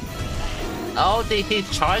 Oh, he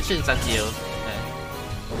charges at you. Okay.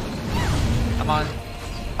 Come on.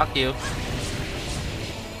 Fuck you.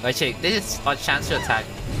 Wait, check. This is our chance to attack.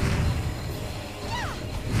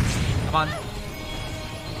 Come on.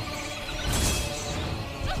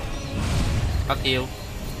 Fuck you.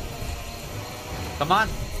 Come on.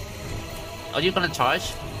 Are you gonna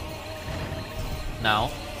charge?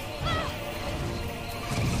 No.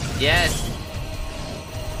 Yes.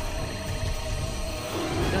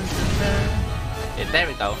 Yeah, there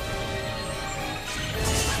we go.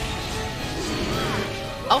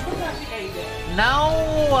 Oh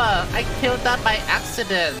no! I killed that by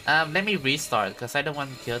accident. Let me restart because I don't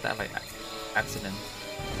want to kill that by accident.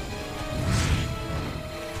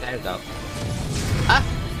 There we go. Ah!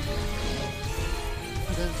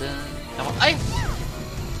 Come on! Ay!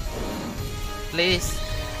 Please.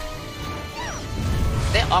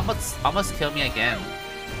 They almost killed me again.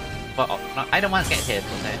 But no, I don't want to get hit.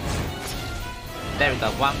 Okay. There we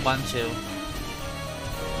go. 1, 1, 2.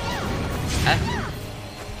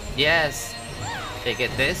 Yes. They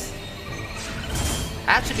get this.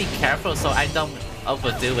 I have to be careful so I don't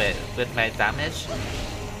overdo it with my damage.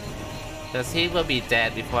 Because he will be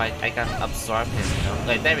dead before I can absorb him, you know?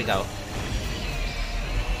 Like, there we go.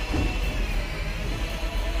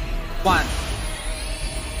 1,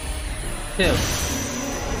 2.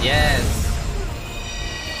 Yes.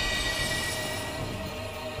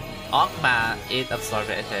 Ogma is absorbed.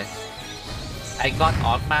 Okay. I got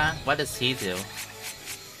Ogma. What does he do?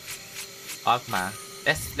 Ogma.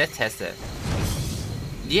 Let's test it.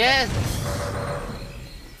 Yes!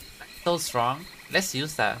 So strong. Let's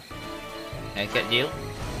use that. And get you.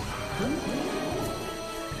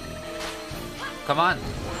 Come on.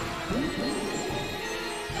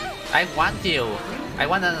 I want you. I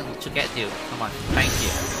want to get you. Come on. Thank you.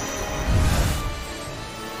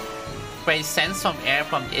 Create sense from air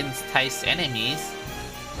from enticed enemies.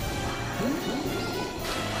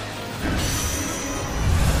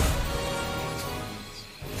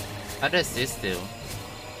 How does this do?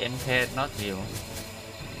 Impaired, not view.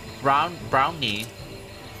 Brownie.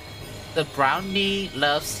 The brownie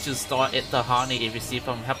loves to store the honey it received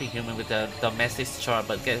from helping humans with the domestic chore,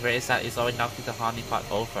 but get very sad it's always knocking the honey pot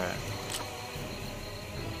over.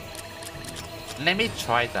 Let me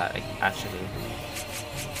try that actually.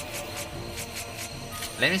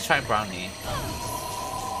 Let me try brownie.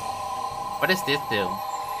 What does this do?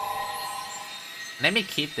 Let me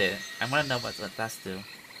keep it. I wanna know what that do.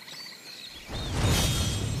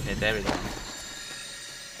 Okay, there we go.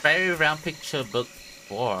 Very round picture book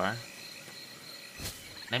 4.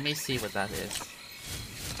 Let me see what that is.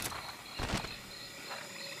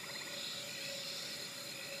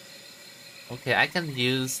 Okay, I can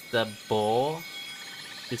use the bowl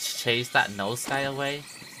to chase that nose guy away.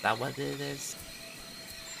 Is that what it is?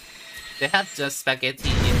 They have just spaghetti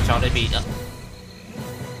in Jollibee.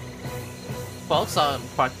 Folks are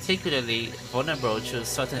particularly vulnerable to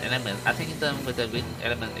certain elements. Attacking them with the weak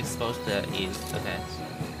element exposed to ease. Okay.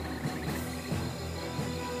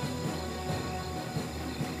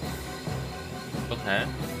 Okay.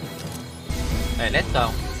 Hey, let's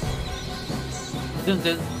go. Dun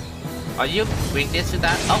dun. Are you weakness to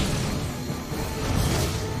that? Oh!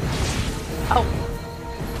 Oh!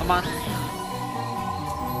 Come on.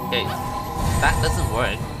 Okay. That doesn't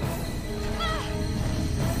work.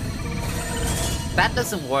 That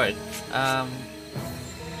doesn't work.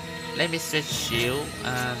 Let me switch you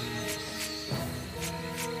and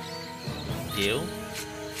you.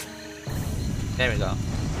 There we go.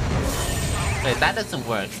 Wait, that doesn't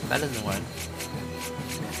work. That doesn't work.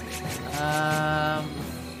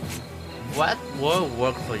 What will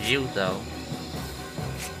work for you though?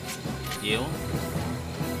 You?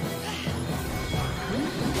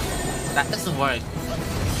 That doesn't work.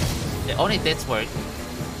 Yeah, only this work.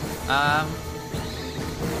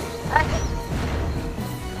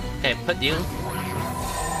 Okay, put you.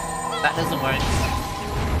 That doesn't work.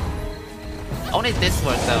 Only this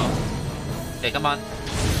works though. Okay, come on.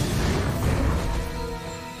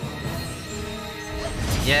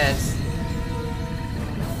 Yes.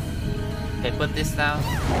 Okay, put this down.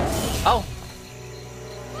 Oh!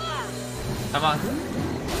 Come on.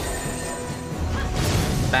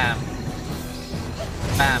 Bam.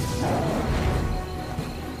 Bam.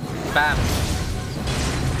 Bam.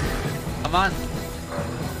 Come on.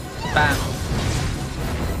 Bam.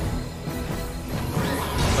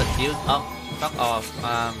 Put you. Oh, fuck off.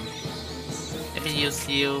 Let me use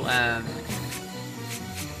you and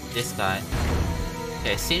this guy.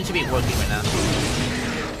 Okay, seems to be working right now.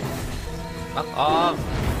 Fuck off.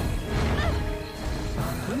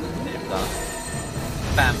 There we go.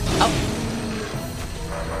 Bam. Oh.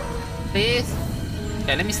 Please.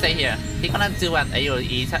 Okay, let me stay here. He's gonna do an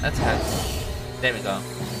AoE attack. There we go.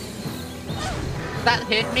 That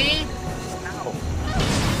hit me? Ow.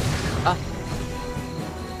 Oh.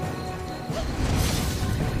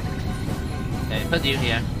 Okay, put you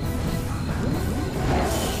here.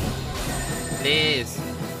 Please.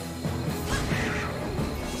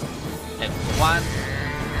 Okay, 1.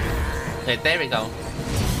 Okay, there we go.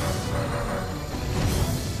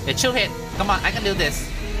 Okay, 2 hit. Come on, I can do this.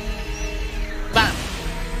 Bam.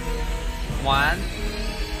 1.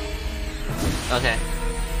 Okay.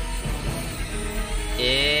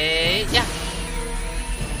 Yeah.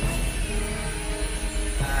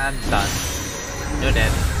 And done. You're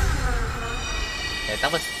dead. Okay,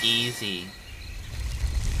 that was easy.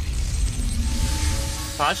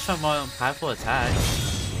 Charge for more powerful attack.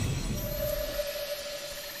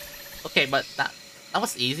 Okay, but that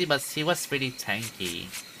was easy, but he was pretty tanky.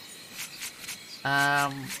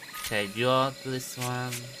 Okay, you're this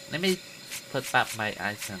one. Let me put back my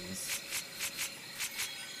items.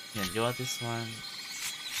 Yeah, you're this one.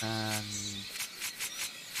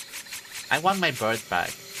 I want my bird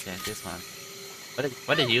back. Yeah, this one.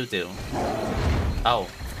 What did you do? Oh.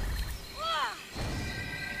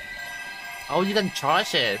 Oh, you can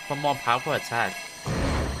charge it for more powerful attack.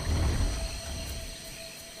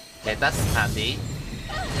 Okay, that's handy.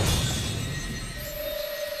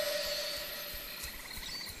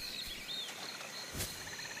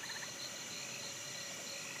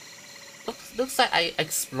 Looks like I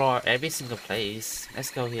explore every single place.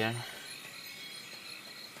 Let's go here.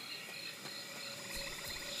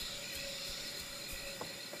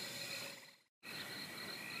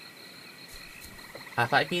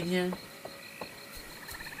 Have I been here?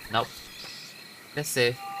 Nope. Let's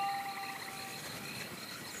see.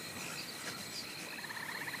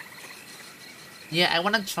 Yeah, I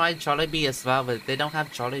wanna try Jollibee as well, but they don't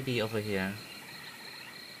have Jollibee over here.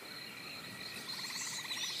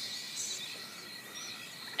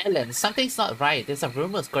 Ellen, something's not right. There's a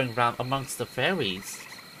rumors going around amongst the fairies.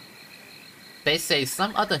 They say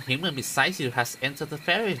some other human besides you has entered the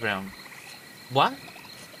fairy realm. What?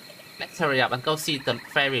 Let's hurry up and go see the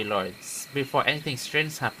fairy lords before anything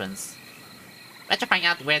strange happens. Let's find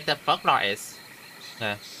out where the folklore is.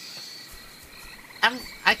 Yeah.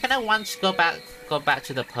 I kinda want to go back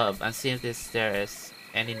to the pub and see if there is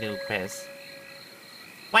any new quest.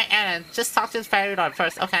 Wait, Aaron, just talk to the fairy lord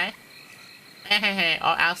first, okay? Hey,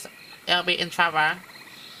 or else it'll be in trouble.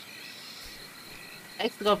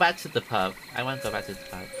 Let's go back to the pub. I want to go back to the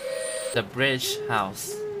pub. The bridge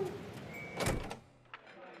house.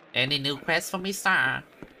 Any new quests for me, sir?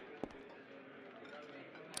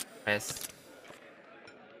 Quest.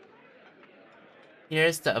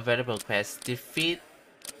 Here's the available quest. Defeat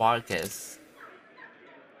Barkus.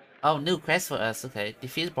 Oh, new quest for us. Okay,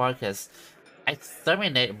 defeat Barkus.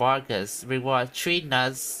 Exterminate Barkus. Reward 3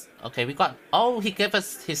 nuts. Okay, we got. Oh, he gave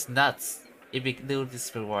us his nuts. If we do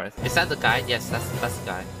this reward. Is that the guy? Yes, that's the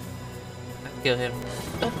guy. Let's kill him.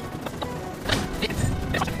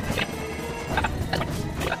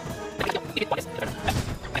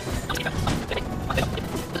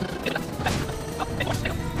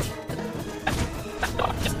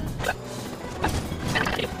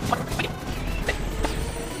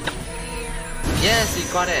 Yes, we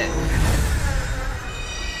got it.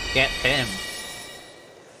 Get him.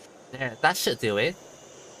 There, that should do it.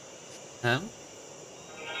 Huh?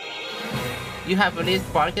 You have released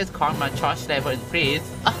Barkus Karma charge level increased.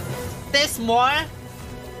 There's more?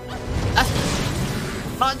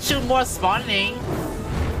 Not 2 more spawning.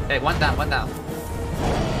 Hey, one down.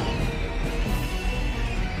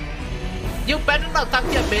 You better not touch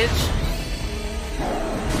your bitch.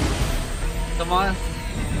 Come on.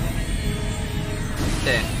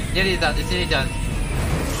 There, nearly done, it's nearly done.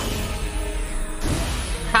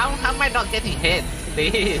 How am I not getting hit?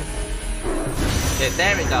 Please. Okay,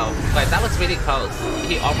 there we go. Wait, that was really close.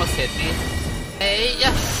 He almost hit me. Hey,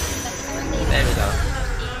 yeah. There we go.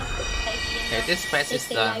 Okay, this quest is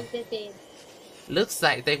done. Looks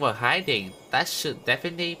like they were hiding. That should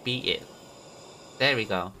definitely be it. There we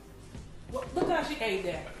go. Look how she ate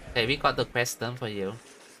that. Okay, we got the quest done for you.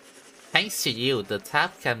 Thanks to you, the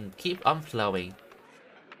tap can keep on flowing.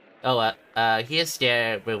 Oh, here's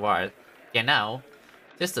your reward. Yeah, now,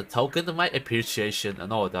 just a token of my appreciation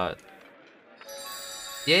and all that.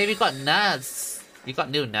 Yeah, we got nuts. You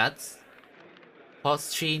got new nuts.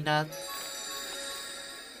 Horse tree nuts.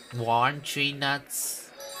 Warm tree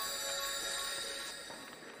nuts.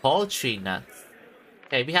 Poultry nuts.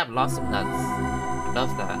 Okay, we have lots of nuts.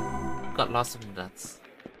 Love that. Got lots of nuts.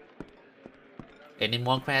 Any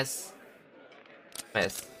more quests?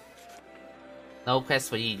 Quest. No quest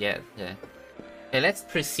for you yet. Okay. Okay, let's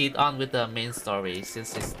proceed on with the main story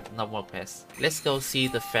since there's no more quests. Let's go see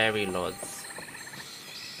the fairy lords.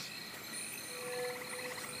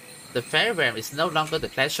 The fairy realm is no longer the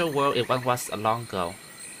pleasure world it once was long ago.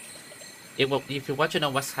 If you want to know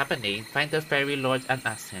what's happening, find the fairy lord and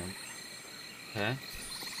ask him. Okay.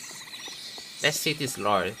 Let's see this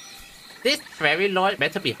lord. This fairy lord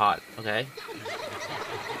better be hot, okay?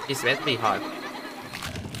 It's better be hot.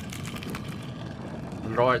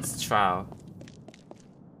 Lord's trial.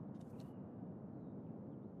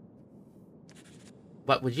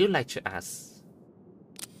 What would you like to ask?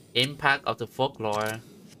 Impact of the folklore.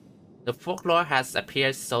 The folklore has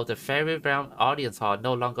appeared so the fairy realm audience hall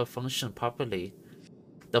no longer functions properly.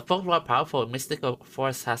 The folklore powerful mystical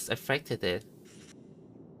force has affected it.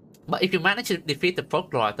 But if you manage to defeat the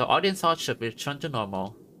folklore, the audience hall should return to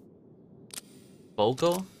normal.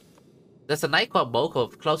 Bogle? There's a knight called Bogle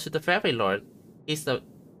close to the fairy lord. He's the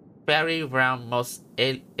fairy realm most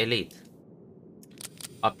elite.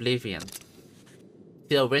 Oblivion.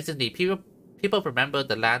 Till recently, people remember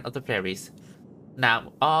the land of the fairies.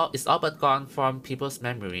 Now, it's all but gone from people's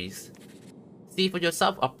memories. See for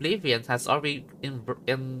yourself, Oblivion has already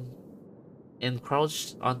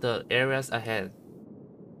encroached on the areas ahead.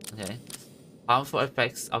 Okay. Harmful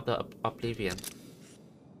effects of the Oblivion.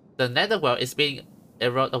 The netherworld is being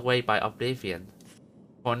eroded away by Oblivion.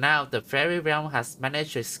 For now, the fairy realm has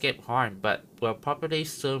managed to escape harm, but will probably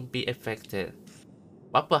soon be affected.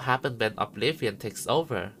 What will happen when Oblivion takes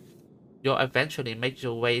over? You'll eventually make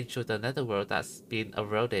your way into the netherworld that's been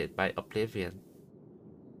eroded by Oblivion.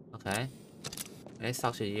 Okay. Let's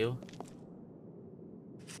talk to you.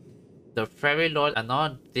 The fairy lord and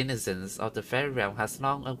all denizens of the fairy realm has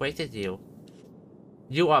long awaited you.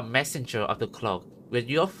 You are messenger of the cloak. With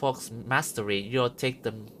your folk's mastery, you'll take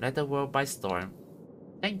the netherworld by storm.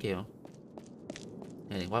 Thank you.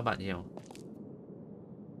 Hey, what about you?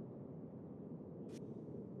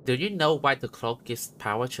 Do you know why the cloak gives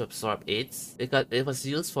power to absorb it? Because it was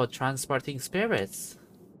used for transporting spirits.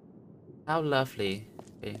 How lovely.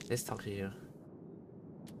 Okay, let's talk to you.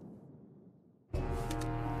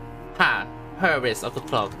 Ha! Harvest of the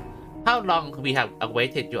clock. How long we have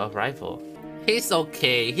awaited your arrival? He's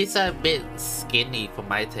okay. He's a bit skinny for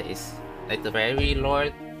my taste. Like the very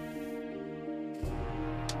lord.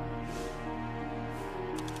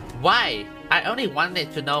 Why? I only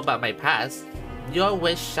wanted to know about my past. Your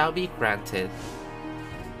wish shall be granted.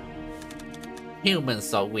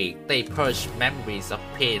 Humans are weak. They purge memories of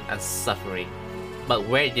pain and suffering. But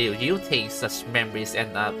where do you think such memories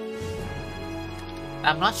end up?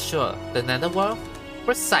 I'm not sure. The netherworld?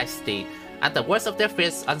 Precisely. And the worst of their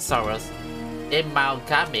fears and sorrows.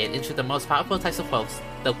 Amalgamate into the most powerful types of folks,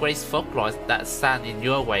 the great folklore that stand in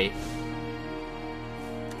your way.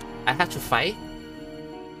 I had to fight?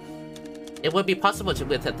 It would be possible to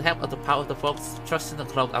with the help of the power of the folks trust in the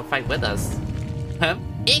cloak and fight with us.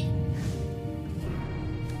 Eek!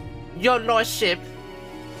 Your lordship!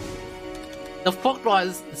 The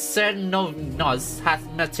folklore's Cernonos has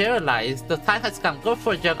materialized. The time has come. Go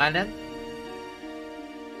for it, young island.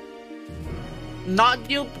 Not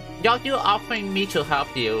you offering me to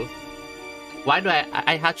help you. Why do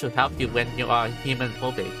I have to help you when you are human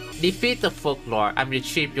phobic? Defeat the folklore and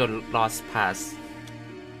retrieve your lost past.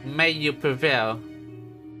 May you prevail.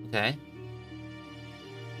 Okay.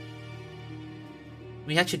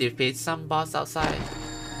 We had to defeat some boss outside.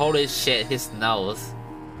 Holy shit, his nose.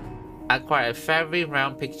 Acquire Fairy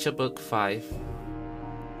Realm Picture Book 5.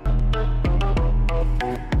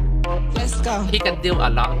 Let's go. He can do a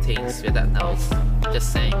lot of things with that nose.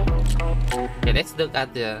 Just saying. Okay, let's look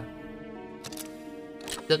at the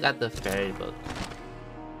fairy book.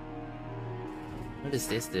 What does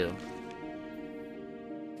this do?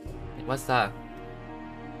 What's that?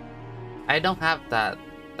 I don't have that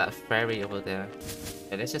fairy over there.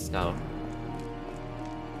 Okay, let's just go.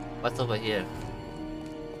 What's over here?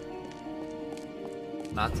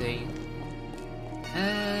 Nothing.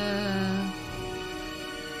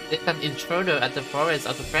 It's an intruder at the forest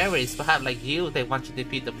of the fairies. Perhaps like you, they want to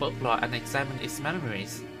defeat the folklore and examine its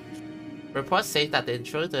memories. Reports say that the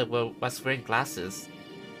intruder was wearing glasses.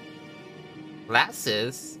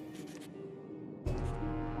 Glasses?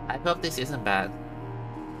 I hope this isn't bad.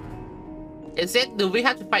 Is it? Do we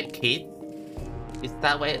have to fight Keats? Is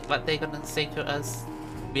that what they're gonna say to us?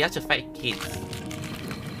 We have to fight Keats.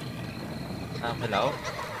 Hello?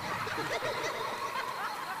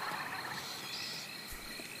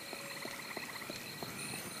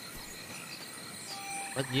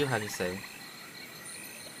 What do you have to say?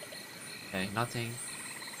 Okay, nothing.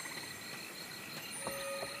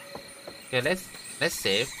 Okay, let's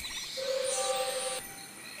save.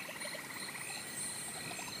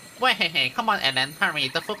 Wait, hey, come on, Ellen, hurry!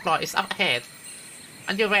 The folklore is up ahead.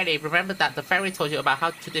 Are you ready? Remember that the fairy told you about how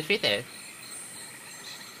to defeat it.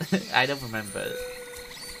 I don't remember.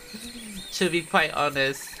 To be quite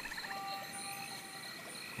honest,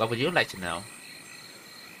 what would you like to know?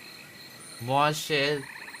 More shit.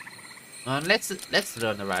 Let's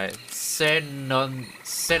learn the right. Cernonos.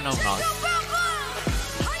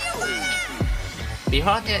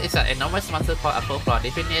 Behind it is an enormous monster called a folklore.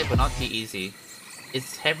 Defeating it will not be easy.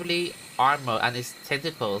 It's heavily armored and its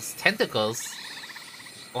tentacles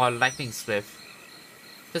or lightning swift.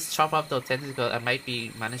 Just chop off those tentacles and might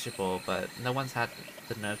be manageable, but no one's had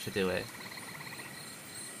the nerve to do it.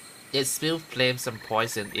 It spills flames and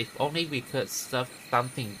poison. If only we could stuff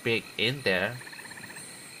something big in there.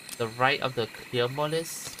 The right of the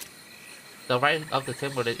Kilmolis. The right of the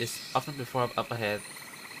Kilmolis is often performed up ahead.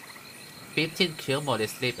 15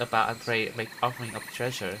 Kilmolis sleep about and pray, make offering of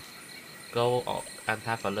treasure. Go and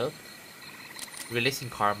have a look. Releasing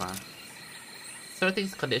karma. Certain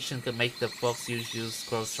conditions can make the folks you use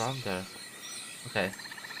grow stronger. Okay,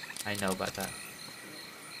 I know about that.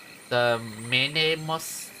 The Mene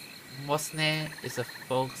Mosne is a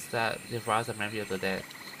folks that derives the memory of the dead.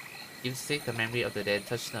 You seek the memory of the dead,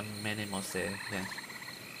 touch the Mene Mosne. Yeah.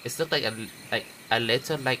 It looks like a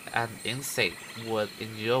little like an insect would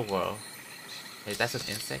in your world. Okay, that's an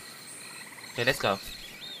insect. Okay, let's go.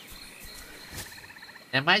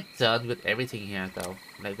 Am I done with everything here though?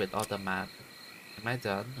 Like with all the map? Am I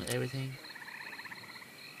done with everything?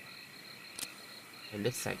 It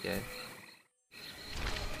looks like it.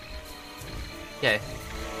 Okay.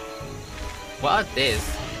 What are this?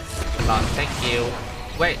 Hold on, thank you.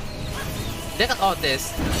 Wait. Look at all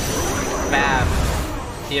this. Bam.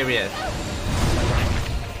 Period.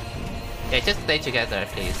 Okay, just stay together,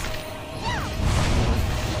 please.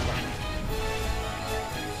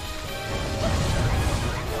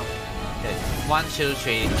 Okay, 1, 2,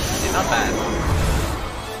 3. It's not bad.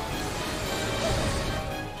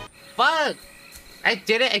 Fuck! I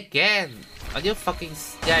did it again. Are you fucking...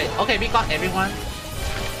 Yeah, okay, we got everyone.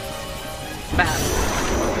 Bam.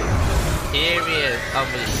 Period. Oh,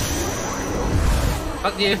 me.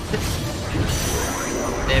 Fuck you.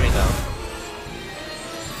 There we go.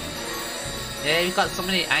 Yeah, we got so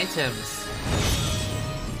many items.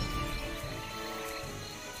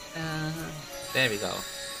 There we go.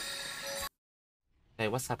 Okay,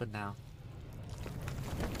 what's happened now?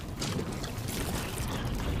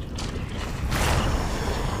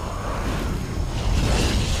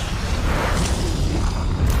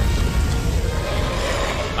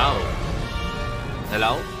 Oh.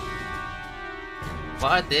 Hello?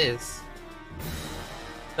 What are these?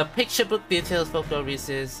 The picture book details folklore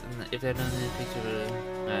resist, and if they don't need a picture...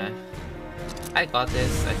 I got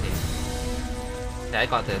this, I think. Yeah, I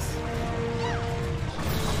got this.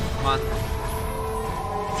 Come on.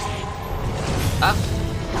 Up!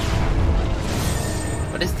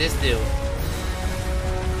 What does this do?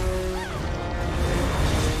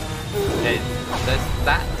 Okay, does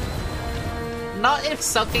that... Not if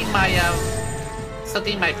sucking my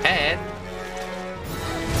pet.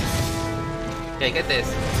 Okay, get this.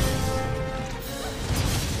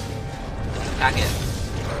 Back it.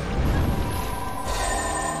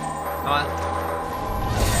 Come on.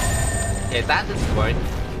 Okay, that doesn't work.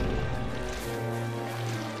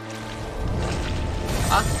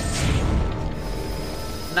 Huh?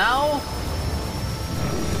 No.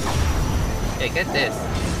 Okay, get this.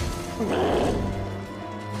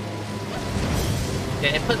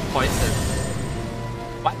 Okay, it put poison.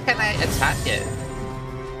 Why can't I attack it?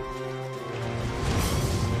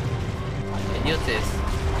 Use this.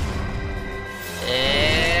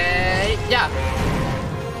 Yeah.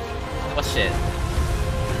 Oh shit.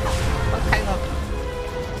 What kind of...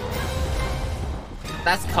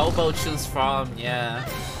 That's Kobo choose from, yeah.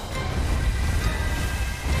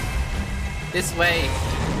 This way.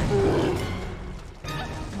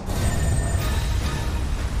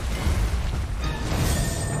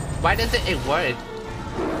 Why doesn't it work?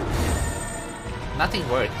 Nothing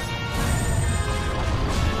works.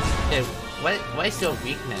 Okay, what is your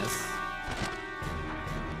weakness?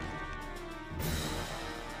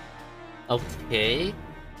 Okay.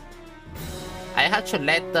 I have to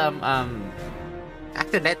let them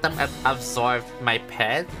absorb my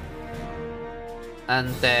pet and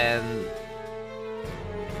then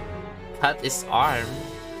cut its arm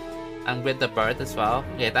and with the bird as well.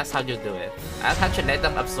 Yeah, that's how you do it. I have to let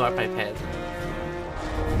them absorb my pet.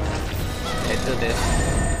 Okay, do this.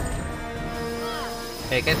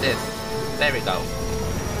 Okay, get this. There we go.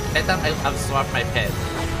 Let them absorb my pet.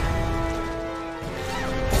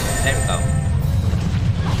 There we go.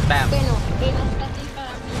 Bam.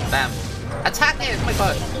 Bam. Attack it! Oh my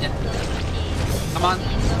god. Yeah. Come on.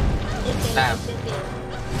 Bam.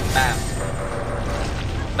 Bam.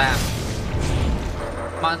 Bam.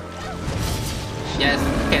 Come on. Yes.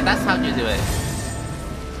 Okay, that's how you do it.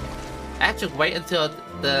 I have to wait until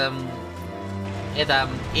it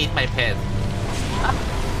eat my pet. Ah.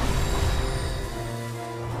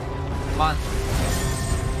 Come on.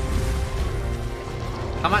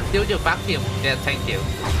 Come on, do your vacuum. Yeah, thank you.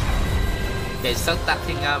 Okay, suck that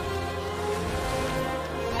thing up.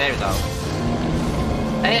 There we go.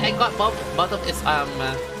 Hey, I got both of its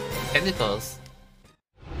tentacles.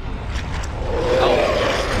 Oh.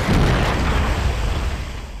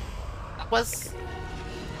 That was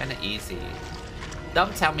kinda easy.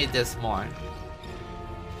 Don't tell me there's more.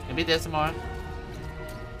 Maybe there's more.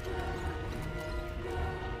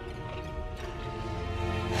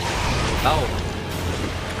 Oh.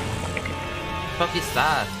 What the fuck is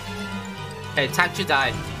that? Hey, time to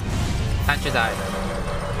die. Time to die.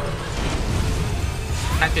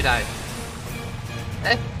 Time to die.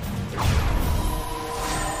 Eh?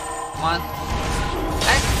 Come on.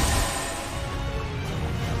 Eh?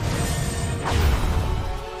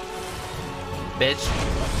 Bitch.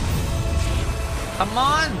 Come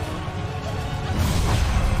on!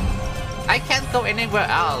 I can't go anywhere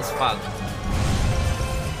else, fuck.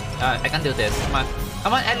 I can do this. Come on.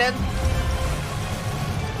 Come on, Ellen!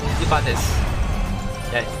 You got this.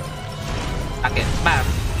 Okay. Okay, bam.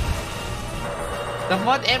 The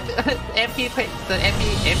mod MP's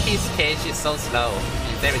cage is so slow.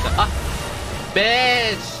 There we go. Oh!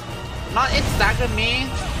 Bitch! Not it staggered me!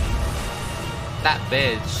 That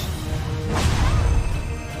bitch.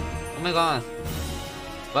 Oh my god.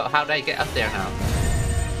 Well, how do I get up there now?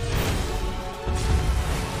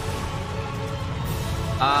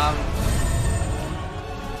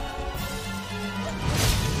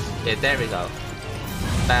 Okay, there we go.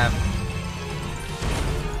 Bam.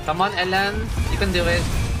 Come on, Ellen. You can do it.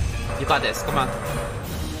 You got this. Come on.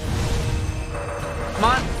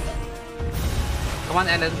 Come on! Come on,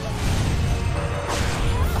 Ellen.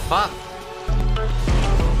 The fuck?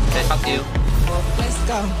 Okay, fuck you. Let's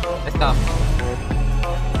go. Let's go.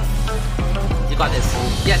 You got this.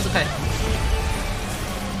 Yes, okay.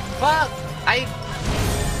 Fuck!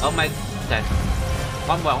 Oh my... Okay.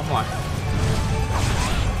 One more.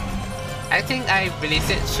 I think I released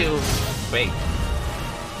it to... Wait.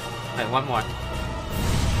 Okay, one more.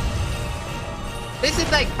 This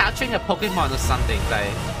is like capturing a Pokemon or something,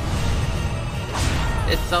 like...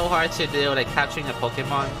 It's so hard to do, like capturing a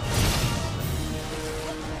Pokemon.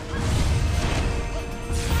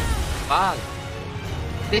 Fuck.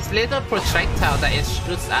 This little projectile that it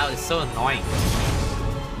shoots out is so annoying.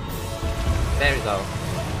 There we go.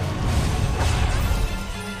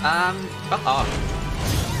 Fuck off.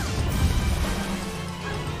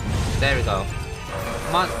 There we go.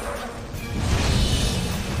 Come on.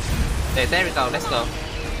 There we go, let's go.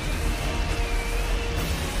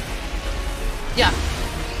 Yeah.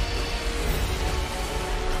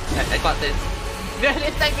 I got this.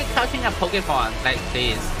 It's like we're touching a Pokemon, like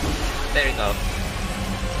this. There we go.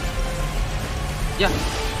 Yeah.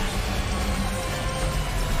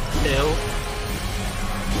 Two.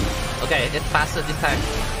 Okay, it's faster this time.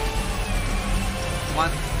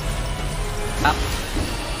 One. Up.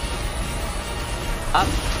 Up.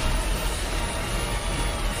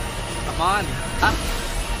 Come on. Up.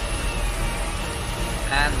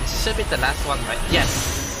 And should be the last one, right? Yes.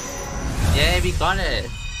 Yeah, we got it.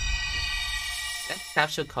 Let's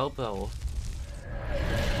capture Kobo.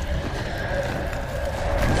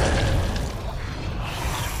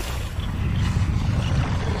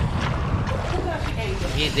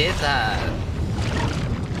 We did that.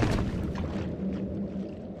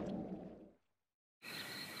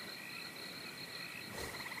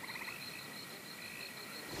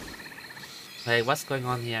 Hey, what's going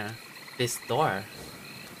on here? This door.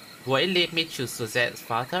 Will it lead me to Suzette's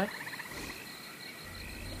father?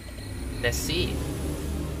 Let's see.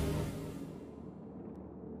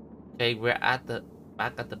 Okay, we're at the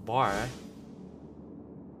back at the bar.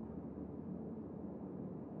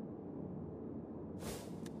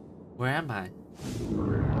 Where am I?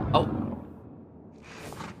 Oh.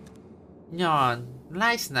 Nyan,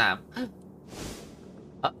 nice snap.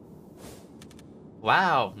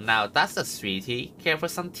 Wow, now that's a sweetie. Care for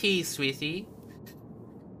some tea, sweetie?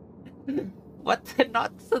 What?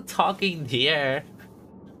 Not the talking deer.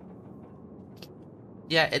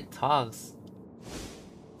 Yeah, it talks.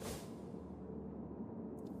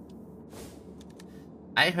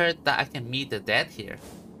 I heard that I can meet the dead here.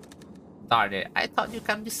 Darn it, I thought you'd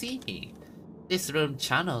come to see me. This room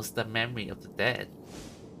channels the memory of the dead.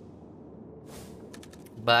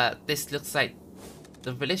 But this looks like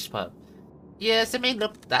the village pub. Yes, it may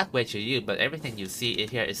look that way to you, but everything you see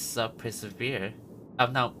here is sub-persevere.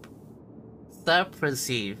 No,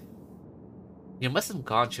 sub-perceive. You must have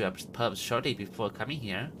gone to a pub shortly before coming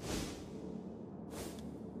here.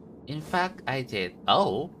 In fact, I did.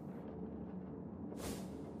 Oh.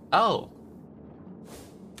 Oh.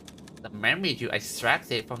 The memory you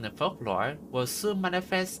extracted from the folklore will soon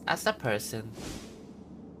manifest as a person.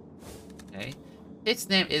 Okay. His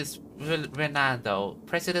name is Renando,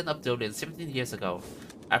 president of Dublin 17 years ago.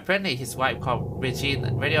 Apparently his wife called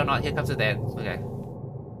Regine. Ready or not, here comes the dead. Okay.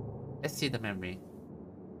 Let's see the memory.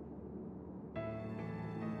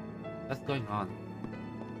 What's going on?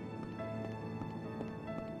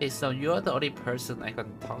 Okay, so you're the only person I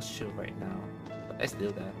can talk to right now. But let's do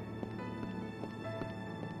that.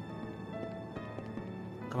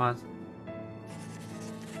 Come on.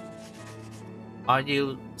 Are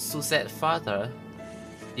you Suzette's father?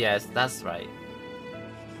 Yes, that's right.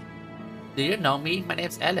 Do you know me? My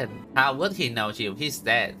name's Ellen. How would he know you? He's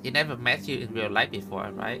dead. He never met you in real life before,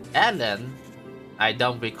 right? Ellen? I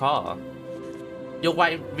don't recall. Your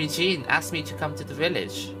wife Regine asked me to come to the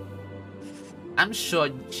village. I'm sure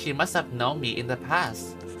she must have known me in the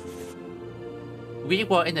past. We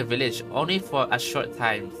were in the village only for a short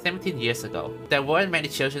time, 17 years ago. There weren't many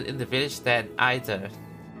children in the village then either.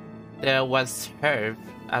 There was Herb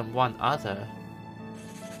and one other.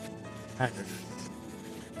 Herb.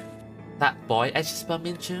 That boy I just bumped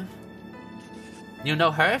into? You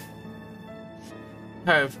know Herb?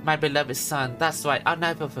 Herb, my beloved son, that's why I'll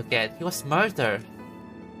never forget. He was murdered.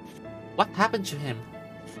 What happened to him?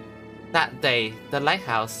 That day, the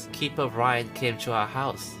lighthouse keeper Ryan came to our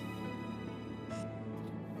house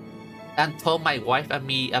and told my wife and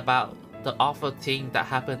me about the awful thing that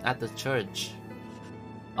happened at the church.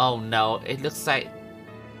 Oh no, it looks like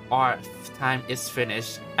our time is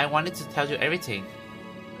finished. I wanted to tell you everything.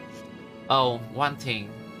 Oh, one thing.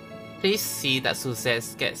 Please see that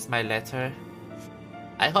Suzette gets my letter.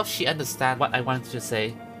 I hope she understands what I wanted to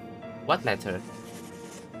say. What letter?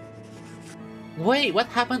 Wait, what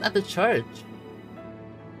happened at the church?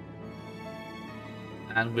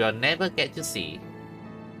 And we'll never get to see.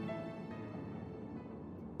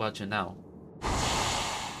 What you know?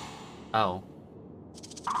 Oh.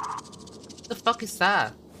 The fuck is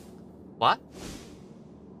that? What?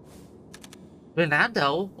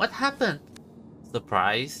 Ronaldo? What happened?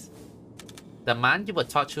 Surprise. The man you were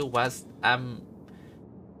taught to was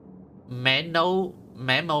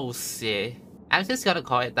Memosine. I'm just gonna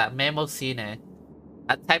call it that, Memosine.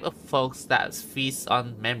 A type of folks that feeds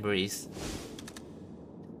on memories.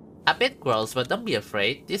 A bit gross, but don't be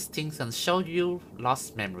afraid. These things can show you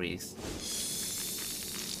lost memories.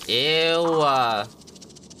 Ew.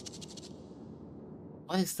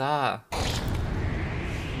 What is that?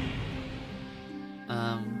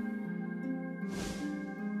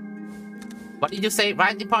 What did you say?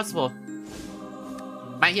 Right? Impossible.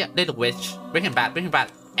 My here, little witch. Bring him back. Bring him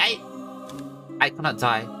back. Hey! I cannot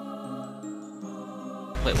die.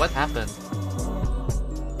 Wait, what happened?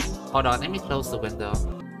 Hold on, let me close the window.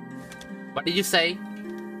 What did you say?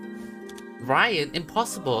 Ryan,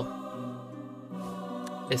 impossible.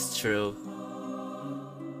 It's true.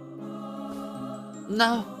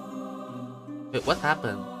 No. Wait, what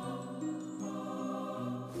happened?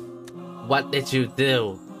 What did you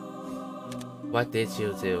do? What did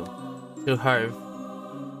you do? To her?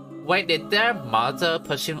 Wait, did their mother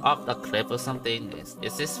push him off a cliff or something?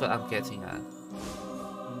 Is this what I'm getting at?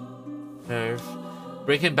 Her.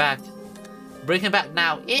 Bring him back. Bring him back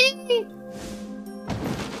now. Eee!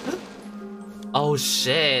 Oh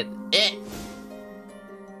shit.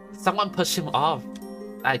 Someone pushed him off.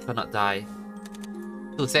 I cannot die.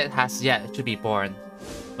 Suzette has yet to be born.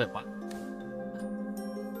 Wait, what?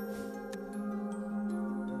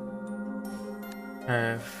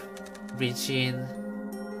 Regine.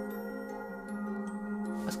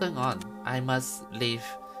 What's going on? I must leave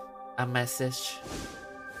a message.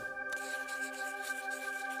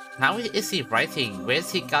 How is he writing?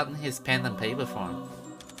 Where's he gotten his pen and paper from?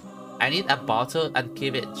 I need a bottle and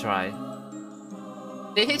keep it dry.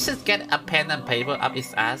 Did he just get a pen and paper up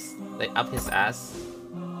his ass? Like up his ass?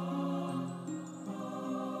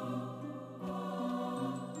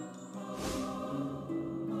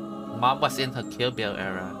 Mom was in her Kill Bill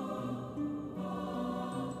era.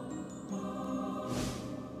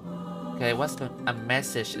 Okay, what's the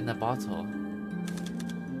message in the bottle?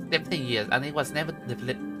 17 years and it was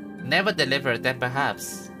never delivered, then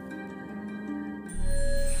perhaps.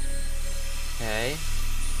 Okay.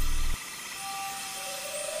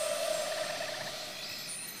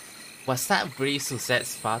 Was that Bree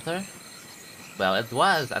Suzette's father? Well, it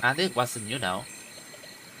was, and it wasn't, you know.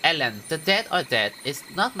 Ellen, the dead are dead. It's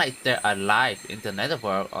not like they're alive in the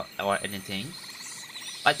netherworld or anything.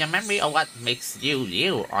 But your memory of what makes you,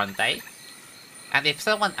 you, aren't they? And if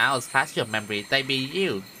someone else has your memory, they be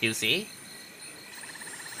you see?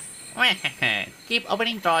 Keep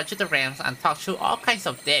opening doors to the realms and talk to all kinds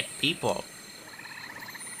of dead people.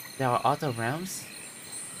 There are other realms?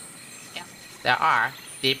 Yeah, there are.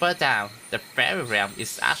 Deeper down, the fairy realm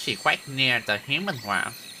is actually quite near the human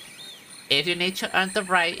realm. If you need to earn the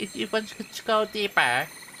right, if you want to go deeper.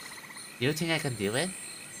 Do you think I can do it?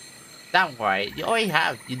 Don't worry, you already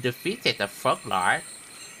have. You defeated the Folklore.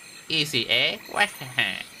 Easy, eh?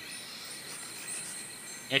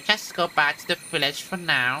 You just go back to the village for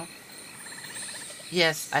now.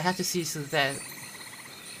 Yes, I have to see Suzette.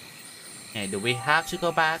 Hey, do we have to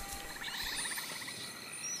go back?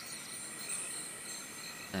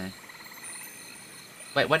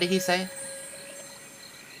 Wait, what did he say?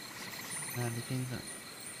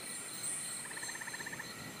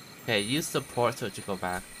 Okay, use the portal to go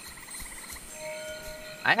back.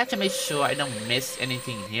 I have to make sure I don't miss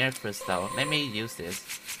anything here first though. Let me use this.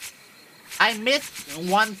 I missed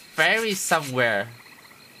one fairy somewhere.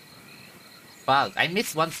 Fuck, I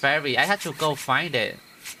missed one fairy. I have to go find it.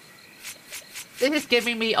 This is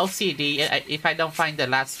giving me OCD if I don't find the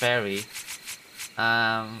last fairy.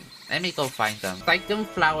 Let me go find them. Psychum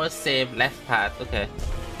flower save left path. Okay.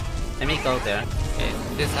 Let me go there. Okay,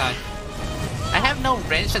 this time. I have no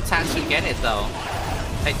range attack to get it though.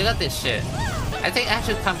 Like, look at this shit. I think I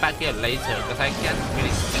should come back here later because I can't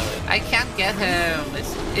really kill it. I can't get him.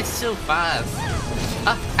 It's too fast.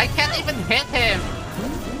 I can't even hit him.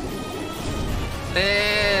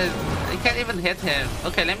 Liz, I can't even hit him.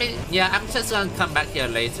 Okay, let me. Yeah, I'm just gonna come back here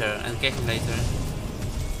later and get him later.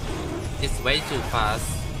 It's way too fast.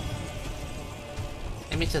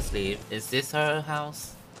 Let me just leave. Is this her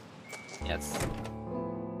house? Yes.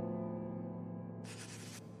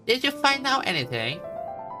 Did you find out anything?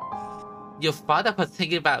 Your father was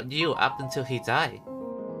thinking about you up until he died.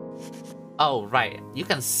 Oh, right. You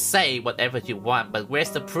can say whatever you want, but where's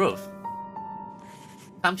the proof?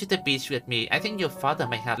 Come to the beach with me. I think your father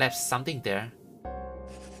may have left something there.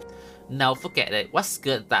 No, forget it. What's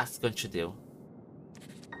good that's going to do?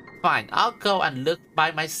 Fine, I'll go and look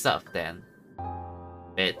by myself then.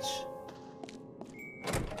 Bitch.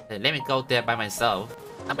 Let me go there by myself.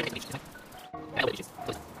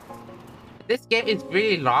 This game is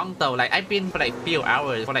really long though. Like, I've been for like few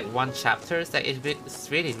hours for like one chapter. Like,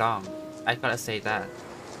 it's really long. I gotta say that.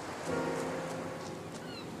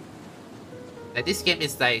 Like, this game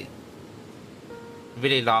is like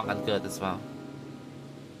really long and good as well.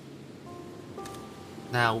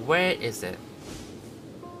 Now, where is it?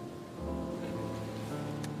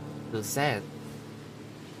 Who said? ...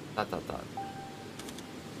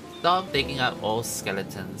 Stop digging up old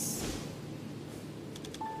skeletons.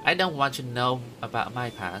 I don't want to know about my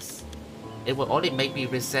past. It will only make me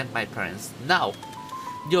resent my parents. No!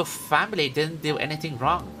 Your family didn't do anything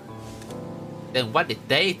wrong. Then what did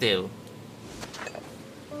they do?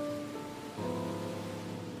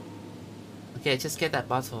 Okay, just get that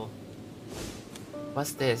bottle.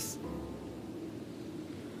 What's this?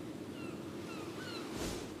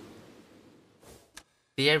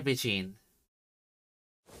 Dear Regine,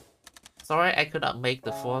 sorry I could not make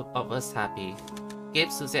the four of us happy.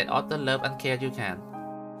 Give Suzette all the love and care you can.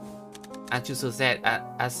 And to Suzette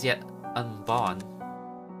as yet unborn,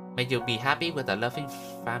 may you be happy with a loving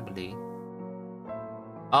family.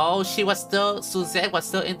 Oh, Suzette was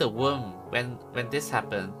still in the womb when this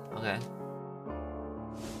happened. Okay.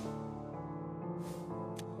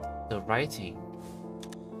 The writing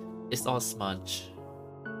is all smudge.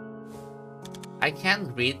 I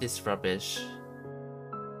can't read this rubbish.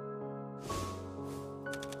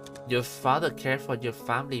 Your father cared for your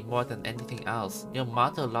family more than anything else. Your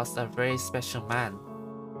mother lost a very special man.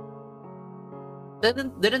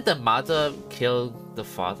 Didn't the mother kill the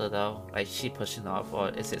father though? Like, she pushed him off, or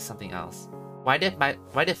is it something else? Why did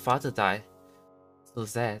father die?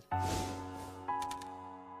 Suzette.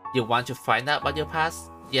 You want to find out about your past?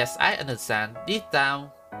 Yes, I understand. Deep down,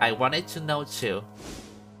 I wanted to know too.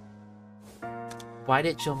 Why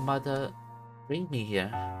did your mother bring me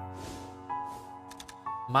here?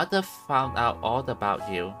 Mother found out all about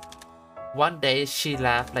you. One day she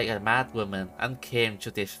laughed like a mad woman and came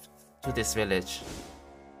to this village.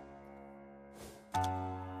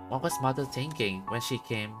 What was mother thinking when she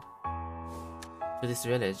came to this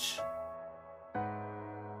village?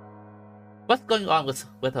 What's going on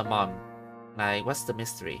with her mom? Like, what's the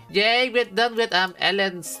mystery? Yay, we're done with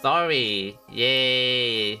Ellen's story.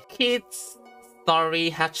 Yay. Keats' story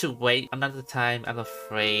had to wait another time, I'm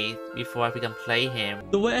afraid, before we can play him.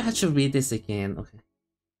 The way I had to read this again. Okay.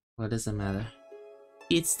 Well, it doesn't matter.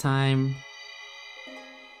 It's time.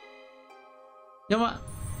 You know what?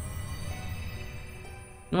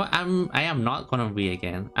 You know what? I am not gonna read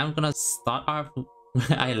again. I'm gonna start off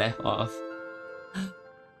where I left off.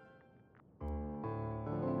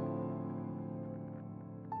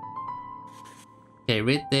 Okay,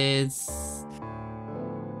 read this.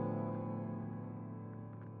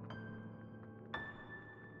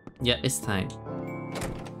 Yeah, it's time.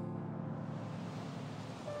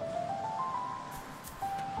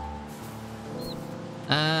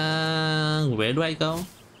 Where do I go?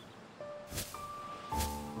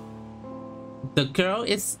 The girl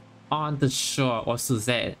is on the shore of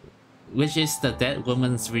Suzette, which is the dead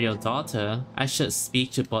woman's real daughter. I should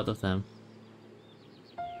speak to both of them.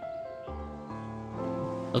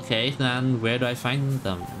 Okay, then where do I find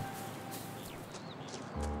them?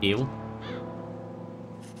 You?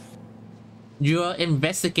 You are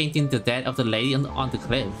investigating the death of the lady on the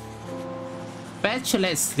cliff. Bet you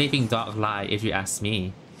let sleeping dog lie if you ask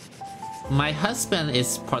me. My husband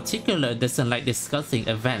is particular doesn't like discussing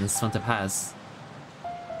events from the past.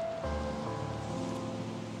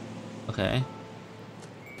 Okay.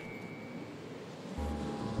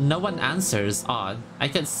 No one answers. Odd. I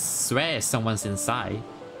could swear someone's inside.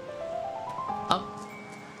 Oh,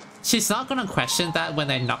 she's not gonna question that when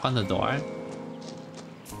I knock on the door.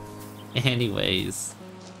 Anyways,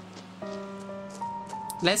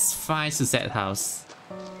 let's find Suzette's house.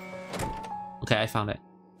 Okay, I found it.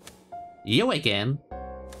 You again?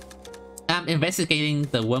 I'm investigating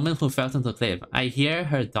the woman who fell from the cliff. I hear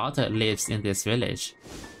her daughter lives in this village.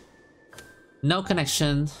 No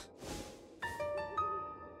connection.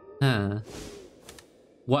 Huh.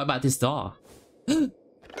 What about this door?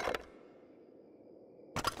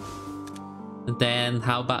 Then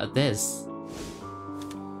how about this?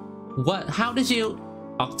 What? How did you...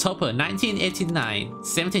 October 1989,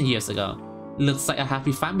 17 years ago. Looks like a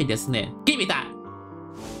happy family, doesn't it? Give me that!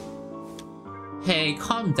 Hey,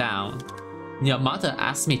 calm down. Your mother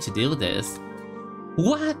asked me to do this.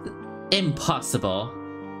 What? Impossible.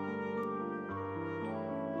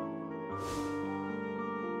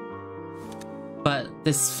 But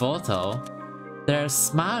this photo, they're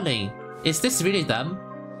smiling. Is this really them?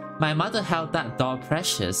 My mother held that doll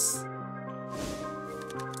precious.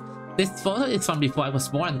 This photo is from before I was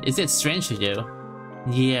born. Is it strange to you?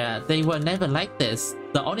 Yeah, they were never like this.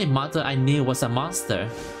 The only mother I knew was a monster.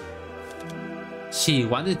 She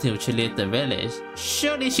wanted to leave the village.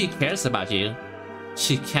 Surely she cares about you.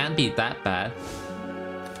 She can't be that bad.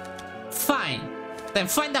 Fine. Then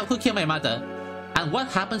find out who killed my mother. And what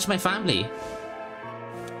happened to my family.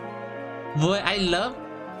 Boy, I love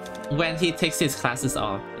when he takes his glasses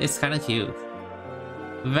off. It's kinda cute.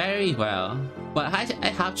 Very well. But I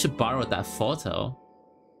have to borrow that photo.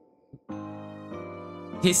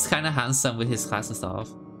 He's kinda handsome with his glasses off.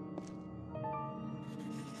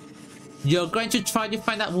 You're going to try to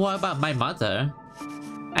find out more about my mother?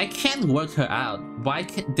 I can't work her out. Why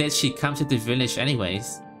did she come to the village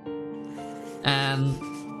anyways?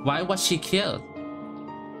 And why was she killed?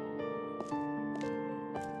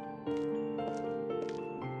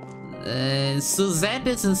 Suzette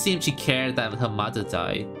doesn't seem to care that her mother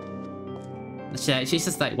died. She's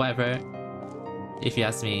just like, whatever, if you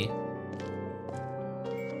ask me.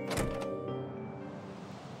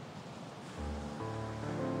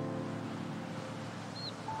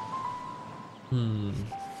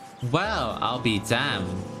 Well, I'll be damned.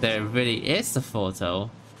 There really is a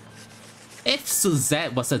photo. If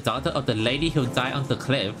Suzette was the daughter of the lady who died on the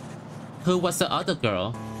cliff, who was the other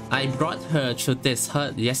girl? I brought her to this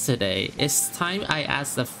hut yesterday. It's time I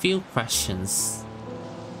asked a few questions.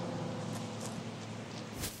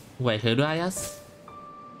 Wait, who do I ask?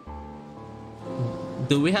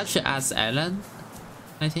 Do we have to ask Ellen?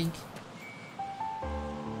 I think.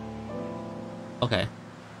 Okay.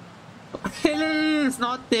 It's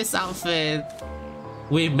not this outfit.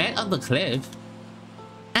 We met on the cliff.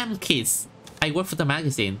 I'm Keats. I work for the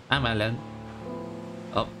magazine. I'm Ellen.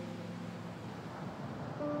 Oh.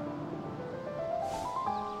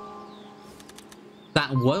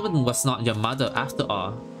 That woman was not your mother after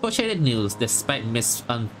all. Fortunate news despite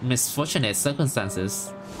misfortunate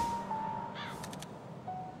circumstances.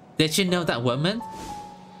 Did you know that woman?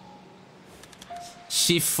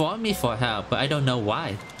 She phoned me for help, but I don't know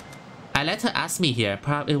why. I let her ask me here,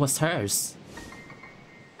 perhaps it was hers.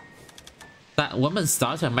 That woman's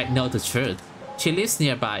daughter might know the truth. She lives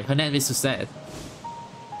nearby. Her name is Suzette.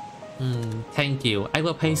 Thank you. I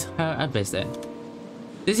will pay her a visit.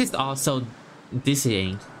 This is also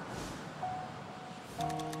dizzying.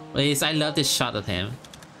 Please, I love this shot of him.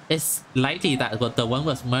 It's likely that the one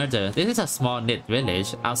was murdered. This is a small knit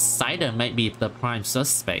village. Outsider might be the prime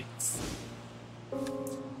suspects.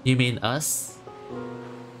 You mean us?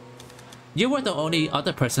 You were the only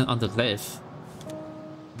other person on the cliff.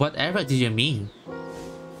 Whatever do you mean?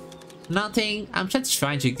 Nothing. I'm just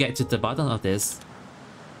trying to get to the bottom of this.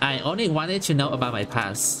 I only wanted to know about my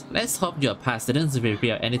past. Let's hope your past didn't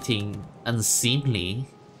reveal anything unseemly.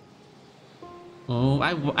 Oh,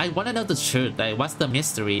 I want to know the truth. Like, what's the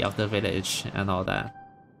mystery of the village and all that?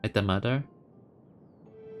 Like the murder?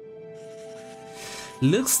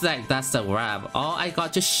 Looks like that's the wrap. All I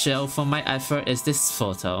got to show for my effort is this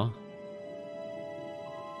photo.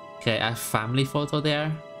 Okay, a family photo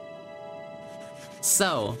there.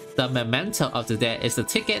 So, the memento of the dead is the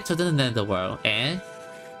ticket to the netherworld, and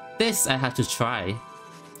this I have to try.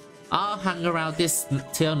 I'll hang around this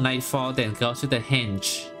till nightfall, then go to the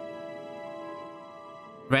hinge.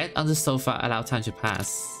 Red on the sofa, allow time to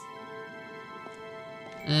pass.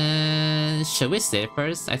 Should we save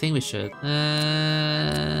first? I think we should.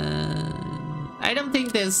 I don't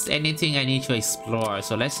think there's anything I need to explore,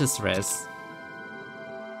 so let's just rest.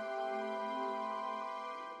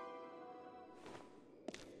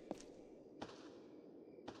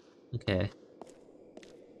 Okay.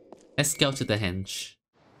 Let's go to the hinge.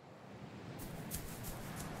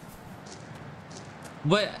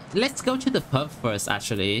 Well, let's go to the pub first,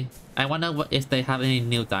 actually. I wonder if they have any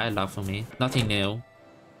new dialogue for me. Nothing new.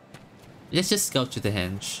 Let's just go to the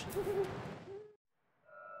hinge.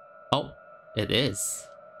 Oh, it is.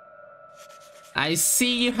 I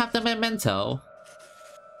see you have the memento.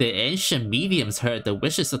 The ancient mediums heard the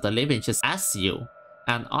wishes of the living just as you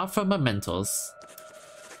and offer mementos.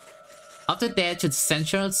 Up the dead to the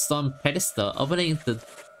central stone pedestal, opening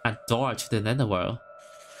a door to the netherworld.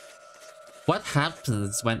 What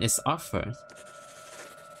happens when it's offered?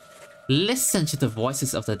 Listen to the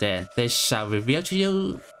voices of the dead. They shall reveal to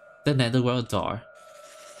you the netherworld door.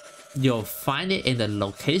 You'll find it in the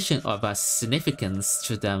location of a significance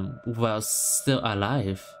to them while still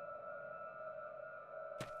alive.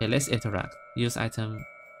 Okay, let's interact. Use item.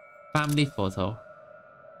 Family photo.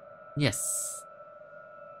 Yes.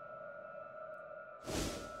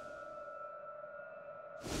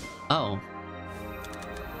 Oh.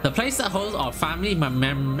 The place that holds our family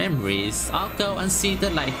memories. I'll go and see the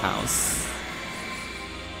lighthouse.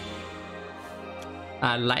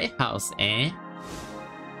 A lighthouse, eh?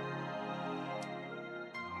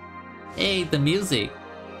 Hey, the music.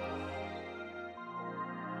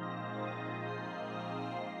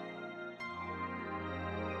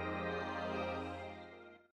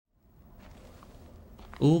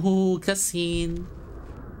 Ooh, cutscene.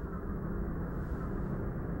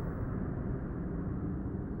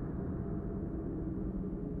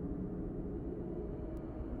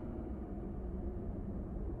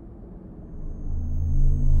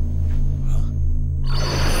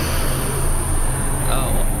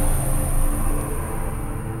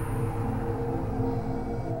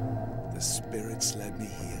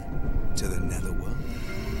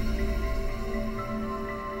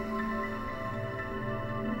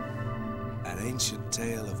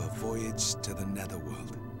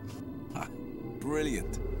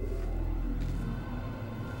 Brilliant.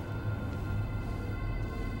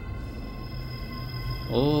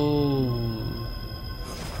 Oh.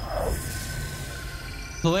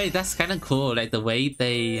 Wait, that's kind of cool. Like the way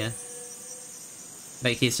they...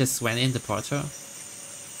 like he just went in the portal.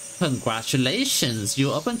 Congratulations!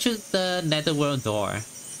 You opened to the netherworld door.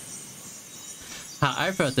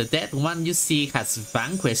 However, the dead one you see has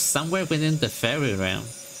vanquished somewhere within the fairy realm.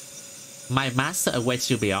 My master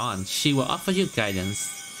awaits you beyond. She will offer you guidance.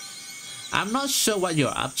 I'm not sure what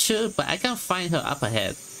you're up to, but I can find her up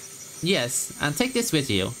ahead. Yes, and take this with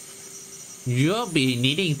you. You'll be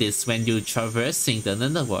needing this when you're traversing the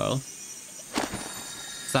netherworld.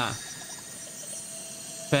 So,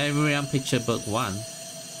 Fairy Realm Picture Book 1.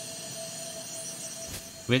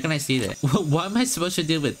 Where can I see that? What am I supposed to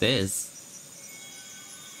do with this?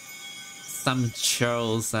 Some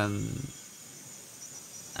churls and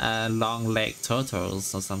long-legged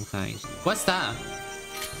turtles or some kind. What's that?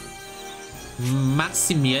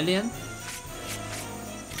 Maximilian?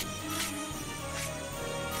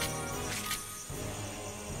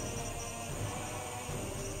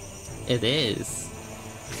 It is.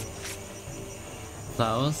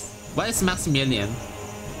 Close. What is Maximilian?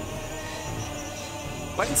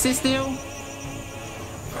 What is this do?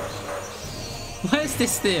 What is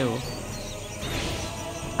this do?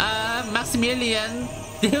 Maximilian,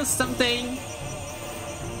 do something.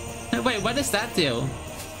 Wait, what does that do?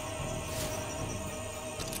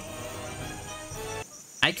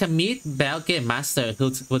 I can meet Belgate Master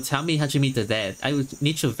who will tell me how to meet the dead. I would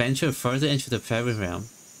need to venture further into the fairy realm.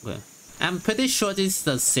 Well, I'm pretty sure this is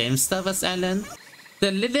the same stuff as Ellen.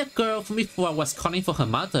 The little girl from before was calling for her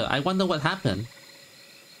mother. I wonder what happened.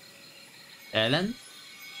 Ellen?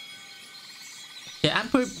 Yeah, I'm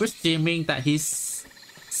presuming that he's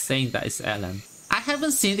saying that it's Ellen. I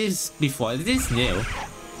haven't seen this before. This is new.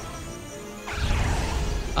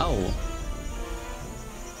 Oh.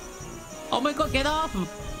 Oh my god, get off!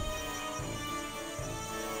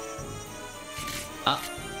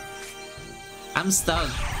 I'm stuck.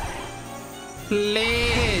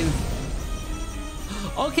 Please!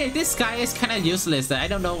 Okay, this guy is kind of useless. I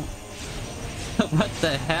don't know. What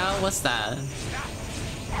the hell was that?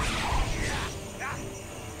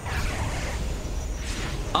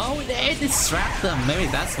 Oh, they distract them. Maybe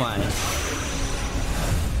that's why.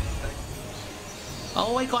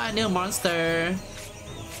 Oh, I got a new monster.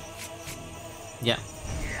 Yeah.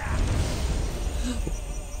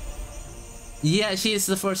 Yeah, she is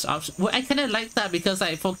the first option. Well, I kind of like that because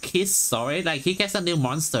like for Keats' story, like he gets a new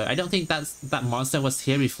monster. I don't think that monster was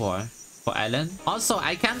here before for Ellen. Also,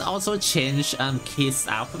 I can also change Keats'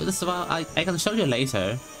 outfit as well. I can show you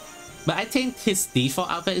later. But I think his default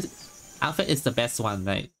outfit is the best one.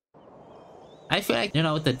 Like, I feel like, you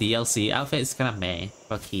know, the DLC outfit is kind of meh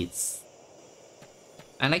for Keats.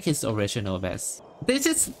 I like his original best. This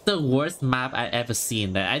is the worst map I ever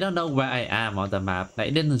seen. Like, I don't know where I am on the map. Like,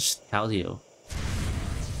 it didn't tell you.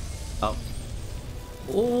 Oh.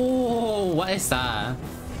 Oh, what is that?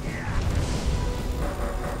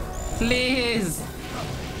 Please!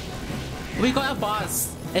 We got a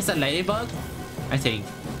boss. It's a ladybug, I think.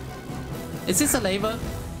 Is this a ladybug?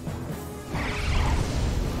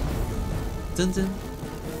 Dun dun.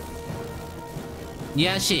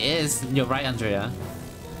 Yeah, she is. You're right, Andrea.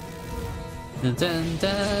 Dun dun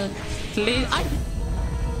dun. Please.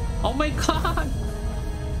 Oh my god!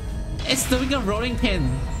 It's doing a rolling pin.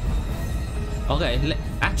 Okay,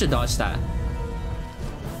 I have to dodge that.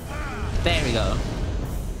 There we go.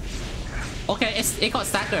 Okay, it got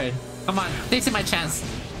staggered. Come on, this is my chance.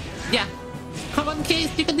 Yeah. Come on,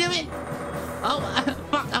 Keats, you can do it. Oh,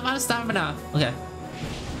 fuck, I'm out of stamina. Okay.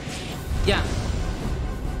 Yeah.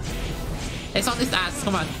 It's on this ass,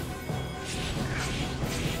 come on.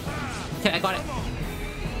 Okay, I got it.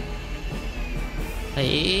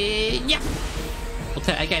 Hey, yeah.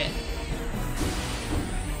 Okay, I get it.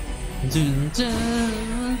 Dun,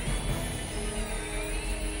 dun.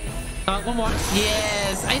 Come on, one more.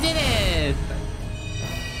 Yes, I did it.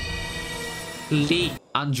 Lee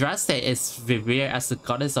Andraste is revered as the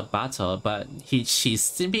goddess of battle, but she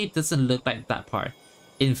simply doesn't look like that part.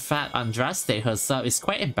 In fact, Andraste herself is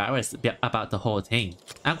quite embarrassed about the whole thing.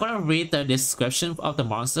 I'm gonna read the description of the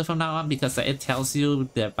monster from now on because it tells you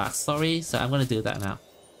their backstory, so I'm gonna do that now.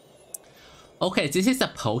 Okay, this is a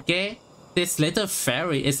poke. This little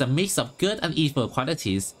fairy is a mix of good and evil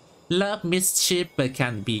qualities. Love mischief but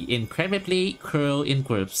can be incredibly cruel in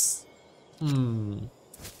groups.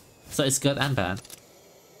 So it's good and bad.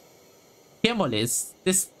 Cumulus.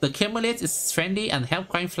 The cumulus is friendly and help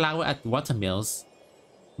grind flour at watermills.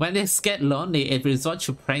 When it gets lonely, it resorts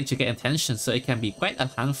to praying to get attention, so it can be quite a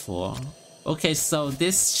handful. Okay, so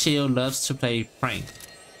this shield loves to play prank.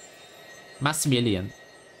 Maximilian.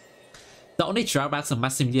 The only drawbacks of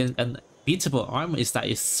Maximilian's unbeatable armor is that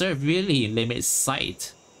it severely limits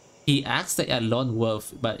sight. He acts like a lone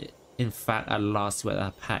wolf, but in fact are lost with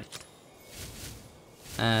a pack.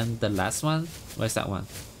 And the last one? Where's that one?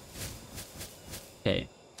 Okay.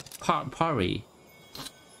 Pori.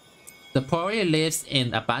 The Pori lives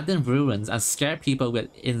in abandoned ruins and scare people with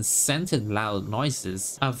incessant loud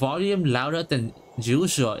noises. A volume louder than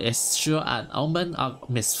usual is sure an omen of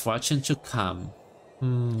misfortune to come.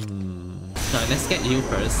 So let's get you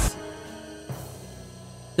first.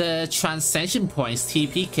 The transition points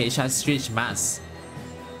TP cage has reached mass.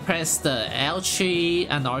 Press the L3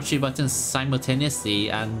 and R3 buttons simultaneously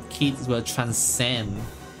and Keats will transcend.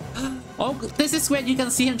 Oh, this is where you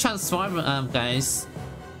can see him transform, guys.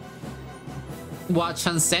 While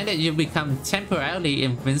transcended, you become temporarily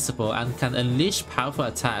invincible and can unleash powerful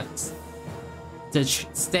attacks. The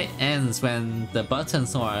state ends when the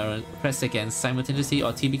buttons are pressed again simultaneously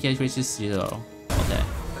or TPK reaches 0. Okay.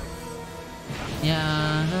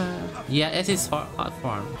 Yeah, it is hard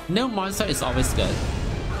form. New monster is always good.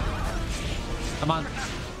 Come on.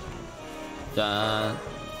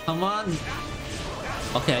 Come on.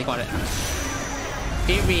 Okay, I got it.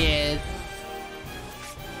 Period.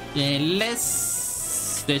 Yeah, let's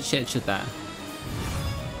switch it to that.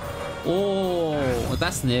 Oh,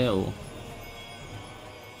 that's new.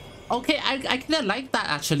 Okay, I kind of like that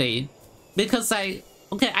actually, because I'm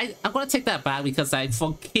gonna take that back because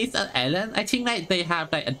for Keith and Ellen, I think like they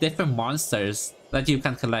have like a different monsters that you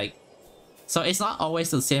can collect, so it's not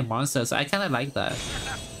always the same monster. So I kind of like that,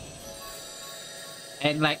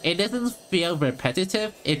 and like it doesn't feel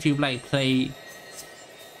repetitive if you like play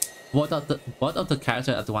both of the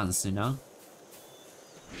character at once, you know,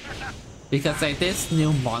 because like this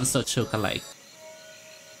new monster to collect.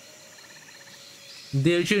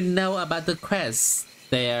 Did you know about the quests?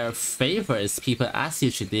 They're favors people ask you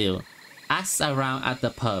to do. Ask around at the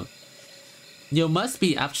pub. You must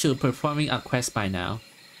be up to performing a quest by now.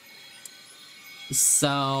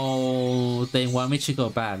 So they want me to go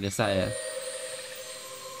back, is that it?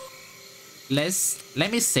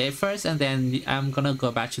 Let me save first and then I'm gonna go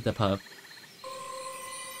back to the pub.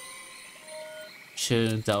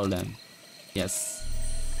 To Dolan. Yes.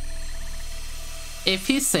 If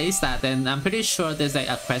he says that, then I'm pretty sure there's like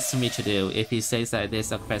a quest for me to do. If he says that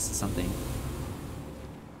there's a quest or something.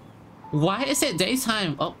 Why is it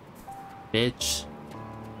daytime? Oh, bitch.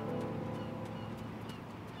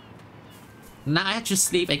 Now I have to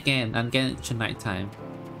sleep again and get to nighttime.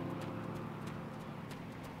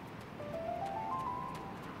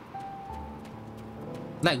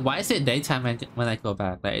 Like, why is it daytime when I go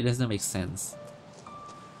back? Like, it doesn't make sense.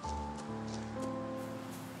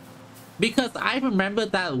 Because I remember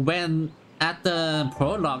that when at the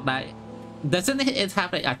prologue, like, doesn't it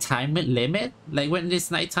have like a time limit? Like when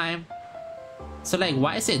it's nighttime? So like,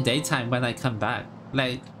 why is it daytime when I come back?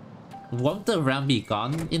 Like, won't the realm be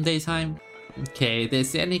gone in daytime? Okay,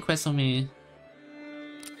 there's any quest for me?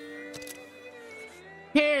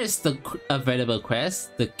 Here's the available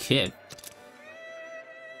quest, the gift.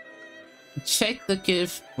 Check the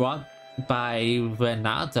gift brought by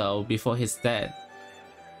Renato before his death.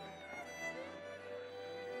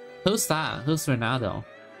 Who's that? Who's Renato?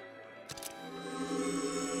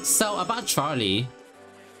 So about Charlie,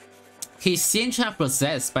 he seems to have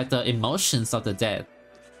possessed by the emotions of the dead.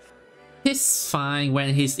 He is fine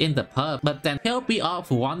when he's in the pub, but then he'll be off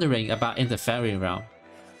wandering about in the fairy realm.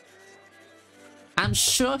 I'm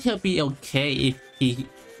sure he'll be okay if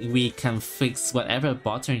we can fix whatever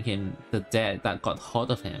bothering him, the dead that got hold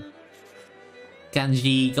of him. Can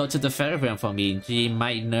ye go to the fairy realm for me? Ye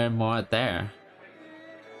might learn more there.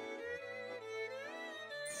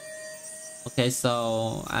 Okay,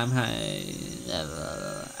 so I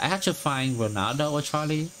have to find Ronaldo or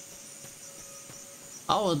Charlie.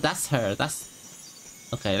 Oh, that's her.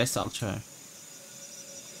 Okay. Let's talk to her.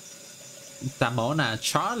 Damona,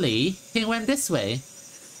 Charlie, he went this way.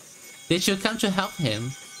 Did you come to help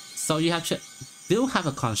him? So you do have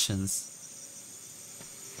a conscience.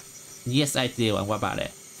 Yes, I do. And what about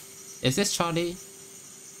it? Is this Charlie?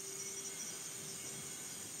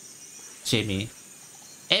 Jimmy.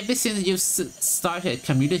 Ever since you started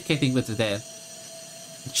communicating with the dead,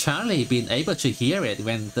 Charlie been able to hear it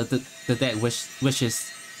when the dead wishes.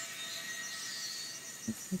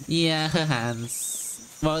 Yeah, her hands.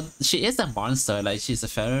 Well, she is a monster, like she's a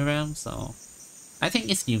fairy realm, so I think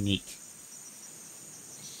it's unique.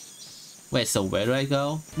 Wait, so where do I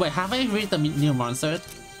go? Wait, have I read the new monster?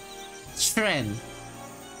 Trend.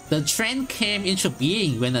 The trend came into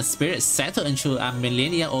being when a spirit settled into a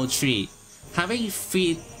millennia-old tree. Having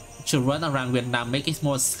feet to run around with now making it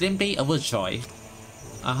more simply overjoyed.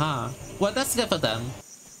 Well, that's good for them.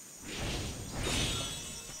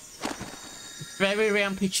 Very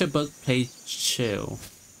rare picture book, page 2.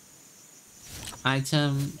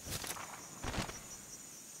 Item.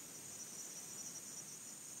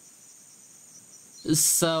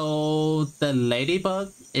 So the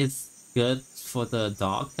ladybug is good for the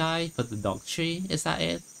dog guy, for the dog tree, is that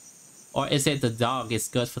it? Or is it the dog is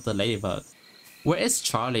good for the ladybug? Where is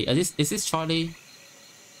Charlie? Is this Charlie?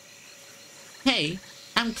 Hey,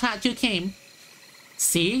 I'm glad you came.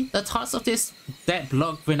 See, the thoughts of this dead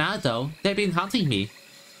bloke Ronaldo, they've been haunting me.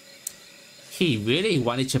 He really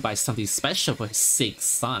wanted to buy something special for his sick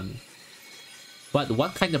son. But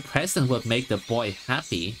what kind of present would make the boy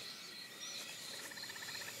happy?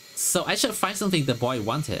 So I should find something the boy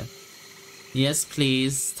wanted. Yes,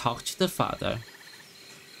 please, talk to the father.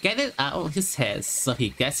 Get it out of his head so he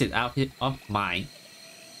gets it out of mine.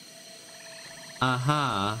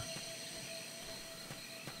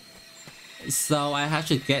 So I have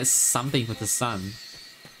to get something for the son.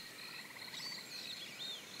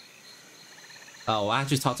 Oh, I have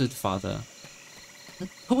to talk to the father.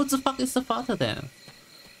 Who the fuck is the father then?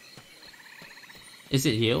 Is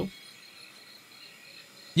it you?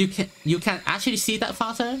 You can actually see that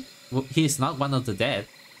father? He is not one of the dead,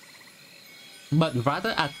 but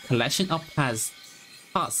rather a collection of past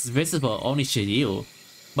thoughts visible only to you,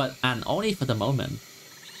 and only for the moment.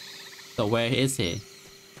 So where is he?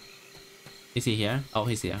 Is he here? Oh,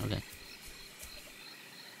 he's here. Okay.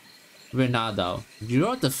 Ronaldo,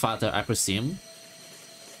 you're the father, I presume?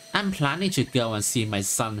 I'm planning to go and see my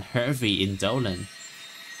son Hervey in Dolan.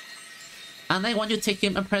 And I want to take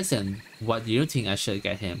him a present. What do you think I should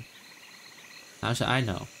get him? How should I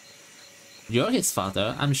know? You're his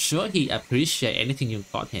father. I'm sure he'd appreciate anything you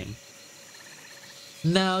got him.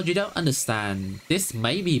 No, you don't understand. This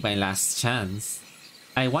may be my last chance.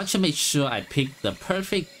 I want to make sure I pick the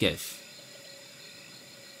perfect gift.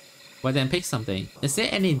 Well then pick something. Is there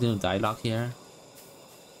any new dialogue here?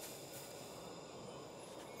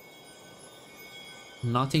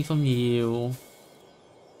 Nothing from you.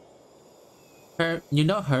 You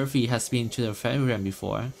know Hervey has been to the fairy realm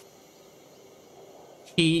before.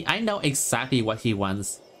 I know exactly what he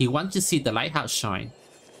wants. He wants to see the lighthouse shine.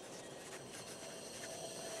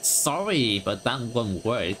 Sorry, but that won't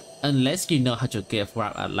work unless you know how to gift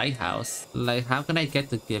wrap a lighthouse. Like, how can I get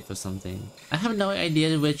the gift or something? I have no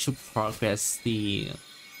idea where to progress the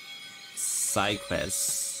side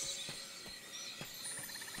quests.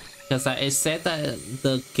 Because it said that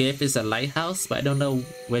the gift is a lighthouse, but I don't know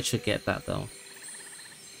where to get that though.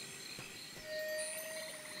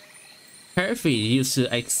 Hervey used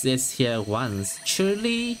to exist here once,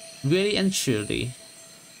 truly, really and truly.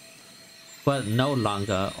 But no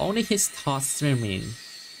longer, only his thoughts remain.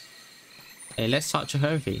 Hey, let's talk to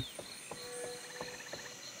Hervey.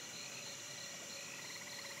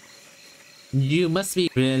 You must be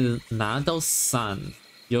Ronaldo's son.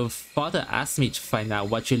 Your father asked me to find out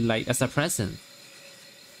what you like as a present.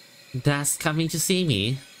 That's coming to see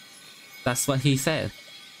me. That's what he said.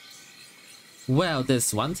 Well,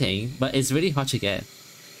 there's one thing, but it's really hard to get.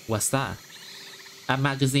 What's that? A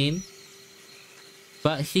magazine?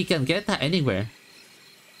 But he can get that anywhere.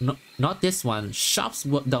 No, not this one. Shops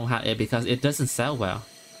don't have it because it doesn't sell well.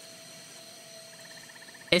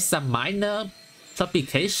 It's a minor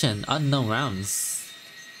publication, unknown rounds.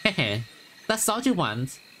 Hehe. that's all you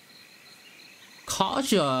want. Call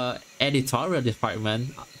your editorial department.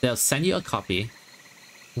 They'll send you a copy.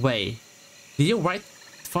 Wait, did you write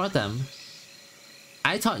for them?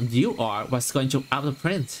 I thought you are was going to out of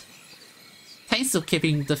print. Thanks for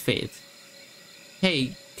keeping the faith.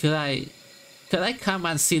 Hey, could I come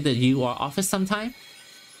and see the UR office sometime?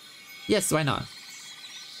 Yes, why not?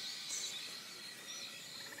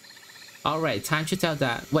 Alright, time to tell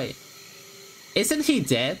that. Wait, isn't he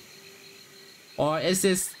dead? Or is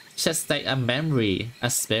this just like a memory, a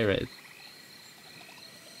spirit?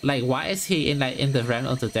 Like, why is he in the realm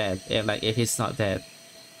of the dead if he's not dead?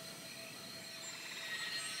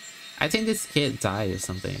 I think this kid died or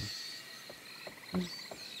something.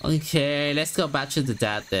 Okay, let's go back to the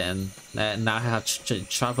dad then. Now I have to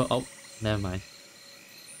travel. Oh, never mind.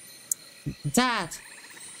 Dad!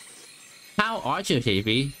 How are you,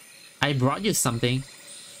 baby? I brought you something.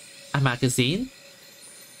 A magazine?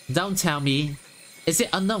 Don't tell me. Is it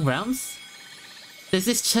Unknown Realms? This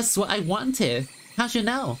is just what I wanted. How'd you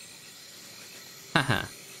know? Haha.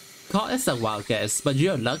 Call is a wild guess, but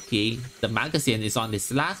you're lucky. The magazine is on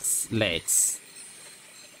its last legs.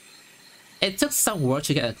 It took some work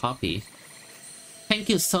to get a copy. Thank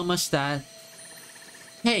you so much, Dad.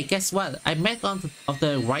 Hey, guess what? I met one of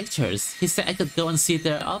the writers. He said I could go and see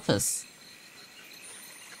their office.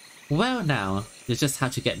 Well now, you just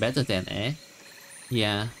have to get better then, eh?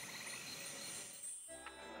 Yeah.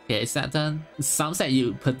 Okay, is that done? It sounds like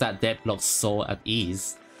you put that dead block so at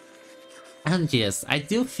ease. And yes, I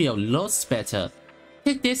do feel loads better.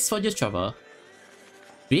 Take this for your trouble.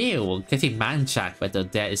 Ew, getting man-jacked by the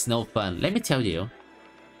dead is no fun, let me tell you.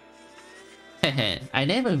 Hehe, I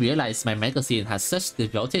never realized my magazine has such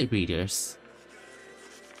devoted readers.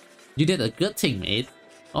 You did a good thing, mate.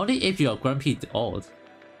 Only if you're grumpy old.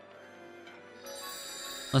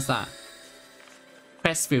 What's that?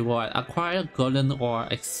 Quest reward. Acquire golden ore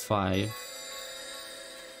X5.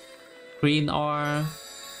 Green ore.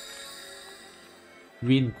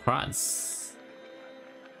 Green cross.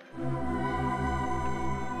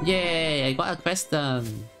 Yay! I got a quest done.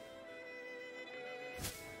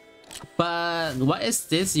 But what is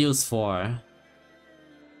this used for?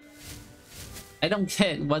 I don't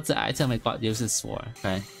get what the item I got uses for.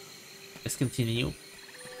 Okay, let's continue.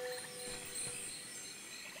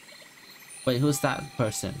 Wait, who's that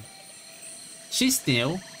person? She's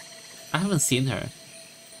new. I haven't seen her.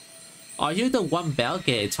 Are you the one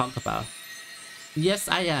Belgate talked about? Yes,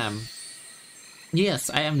 I am. Yes,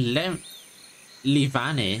 I am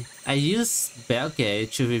Livane. I use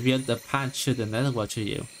Belgate to reveal the path to the netherworld to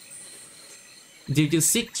you. Do you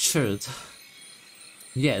seek truth?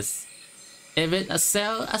 Yes. If it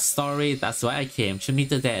sell a story, that's why I came, to meet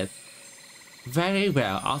the dead. Very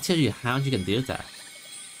well, I'll tell you how you can do that.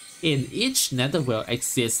 In each netherworld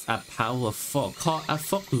exists a power folk called a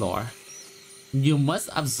folklore. You must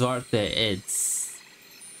absorb their aids.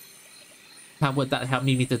 How would that help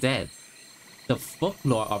me meet the dead? The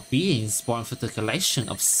folklore are beings born from the collection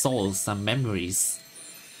of souls and memories.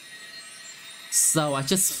 So I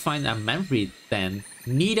just find a memory then.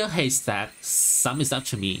 Neither haystack, some is up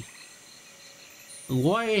to me.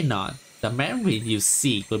 Worry not, the memory you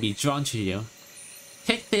seek will be drawn to you.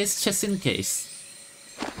 Take this just in case.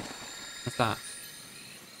 What's that?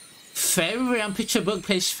 Fairy Realm Picture Book,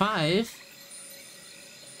 page 5.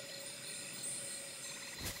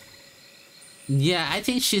 Yeah, I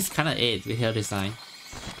think she's kinda it with her design.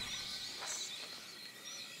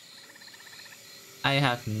 I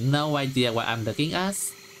have no idea what I'm looking at.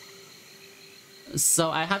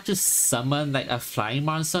 So I have to summon like a flying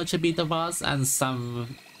monster to beat the boss and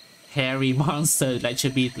some hairy monster like to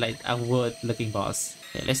beat like a wood looking boss.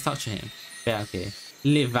 Okay, let's talk to him. Yeah, okay.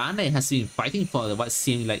 Livane has been fighting for what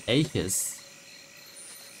seemed like ages.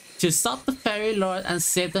 To stop the Fairy Lord and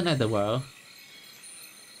save the Netherworld.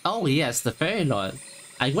 Oh yes, the Fairy Lord.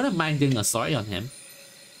 I wouldn't mind doing a story on him.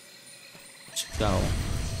 Let's go.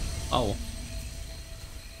 Oh.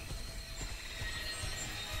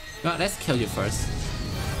 Well, let's kill you first.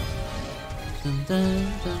 Dun,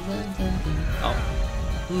 dun, dun, dun, dun, dun. Oh.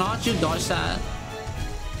 Not you dodge that.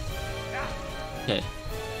 Okay.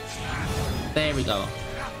 There we go.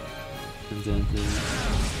 Dun, dun, dun.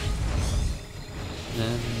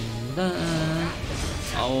 Dun, dun.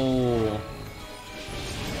 Oh.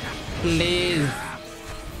 Please.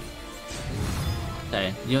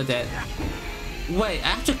 Okay, you're dead. Wait, I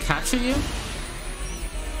have to capture you?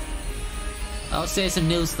 I'll say some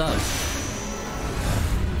new stuff.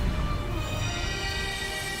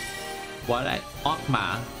 What?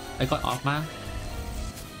 Okma. I got Okma.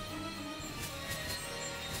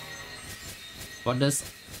 What does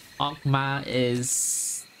Okma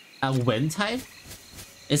is? A wind type?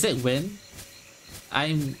 Is it wind?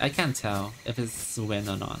 I can't tell if it's wind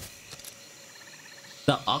or not.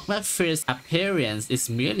 The Ogmafir's appearance is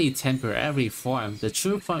merely temporary form. The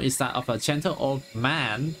true form is that of a gentle old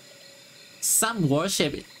man. Some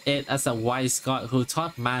worship it as a wise god who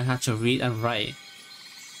taught man how to read and write.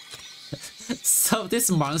 So this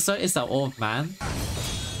monster is an old man?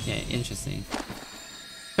 Yeah, interesting.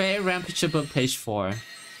 Fairy Realm picture book, page 4.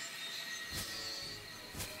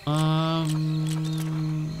 I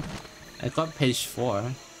got page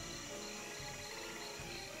 4.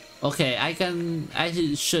 Okay, I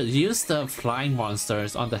should use the flying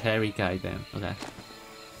monsters on the hairy guy then. Okay.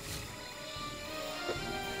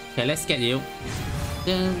 Okay, let's get you.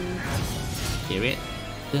 Dun. Hear it.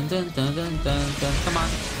 Dun dun dun dun dun dun. Come on.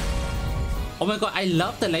 Oh my god, I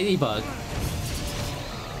love the ladybug.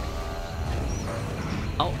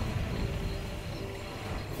 Oh.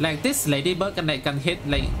 Like this ladybug can hit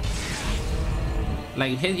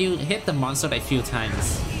hit the monster like few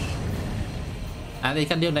times. And they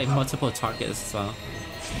can do like multiple targets as well.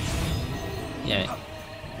 Yeah.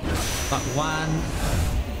 Got one.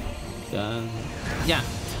 Done. Yeah.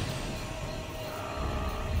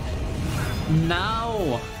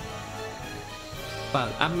 No.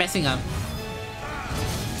 But I'm messing up.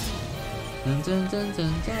 Dun, dun, dun,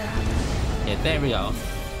 dun, dun. Yeah, there we go.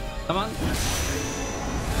 Come on.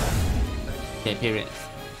 Okay, period.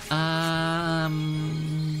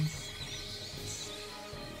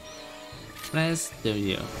 Let's do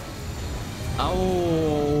you.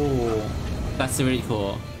 Oh, that's really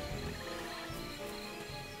cool.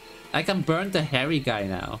 I can burn the hairy guy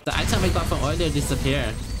now. The item I got from earlier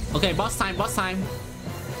disappeared. Okay, boss time, boss time.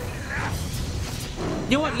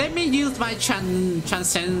 You know what? Let me use my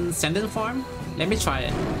transcendent form. Let me try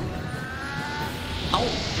it. Oh.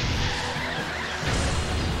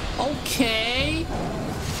 Okay.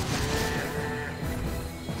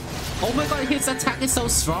 Oh my god, his attack is so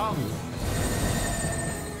strong.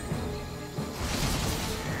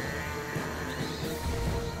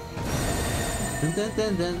 Dun, dun,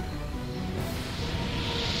 dun, dun.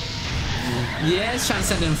 Yes,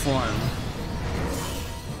 transcendent form.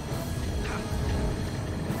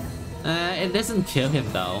 It doesn't kill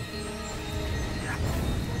him though.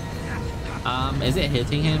 Is it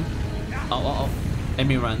hitting him? Oh. Let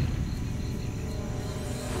me run.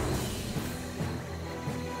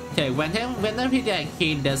 Okay, whenever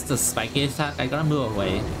he does the spiky attack, I gotta move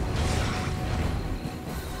away.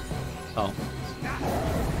 Oh.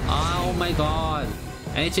 Oh my god.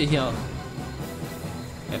 I need to heal.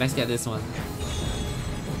 Okay, let's get this one.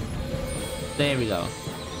 There we go.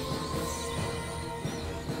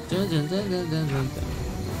 Dun, dun, dun, dun, dun, dun, dun.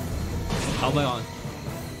 Oh my god.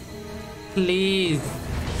 Please.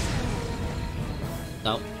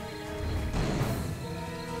 No.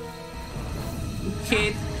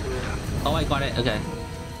 Kid. Oh, I got it. Okay.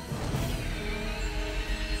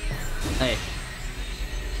 Hey.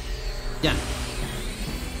 Yeah.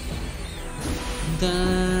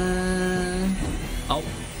 Dun. Oh.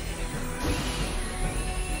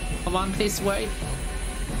 Come on, please wait.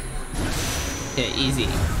 Okay, easy.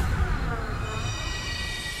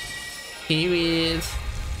 Here is.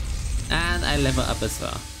 And I level up as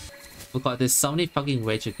well. Because there's so many fucking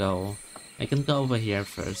ways to go. I can go over here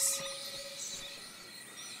first.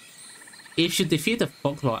 If you defeat the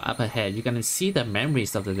folklore up ahead, you're gonna see the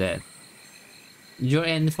memories of the dead. You're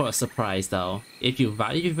in for a surprise though. If you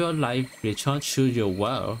value your life, return to your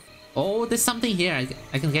world. Oh, there's something here.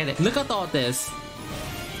 I can get it. Look at all this.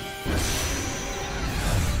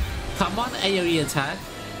 Come on, AoE attack.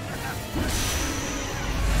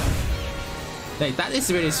 Like, that is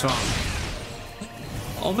really strong.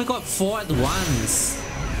 Oh my god, 4 at once.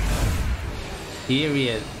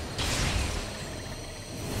 Period.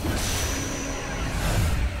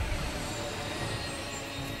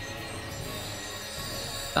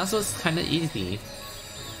 That was kind of easy.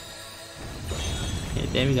 Okay,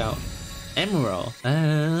 there we go. Emerald.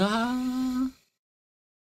 I'm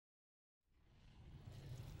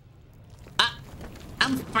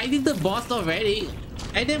fighting the boss already.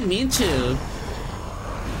 I didn't mean to.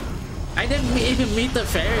 I didn't even meet the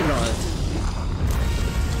fairy lord.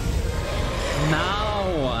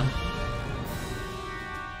 No.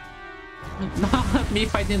 Not me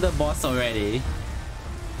fighting the boss already.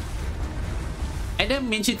 I didn't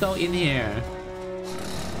mean to go in here.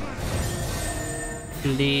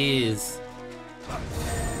 Please.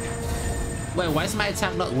 Wait, why is my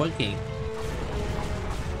attack not working?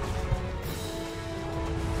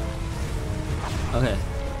 Okay.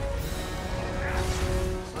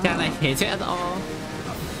 Can I hit it at all?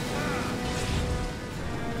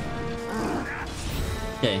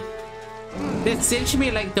 Okay. This seems to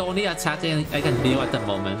be like the only attack I can deal at the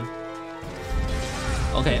moment.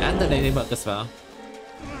 Okay, and the ladybug as well.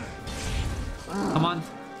 Come on.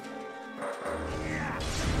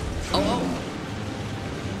 Oh.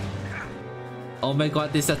 Oh my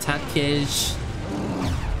god, this attack cage.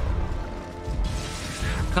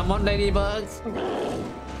 Come on, ladybug.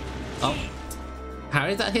 Oh. How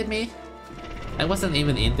did that hit me? I wasn't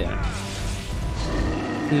even in there.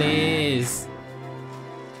 Please.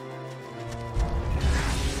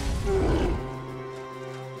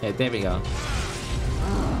 Okay, there we go.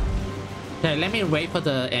 Okay, let me wait for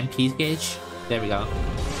the MP gauge. There we go.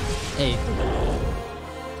 Hey.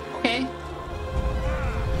 Okay.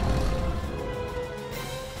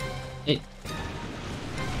 Hey.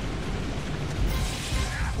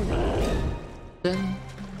 Then.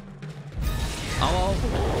 Oh.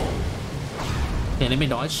 Okay, let me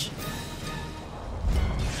dodge.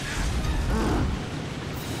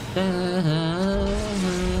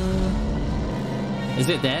 Is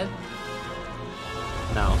it dead?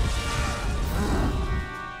 No.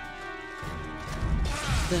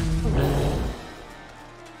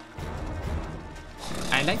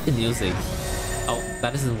 I like the music. Oh,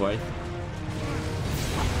 that doesn't work.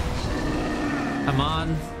 Come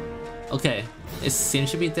on. Okay, it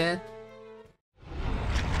seems to be dead.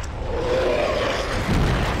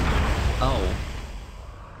 Oh.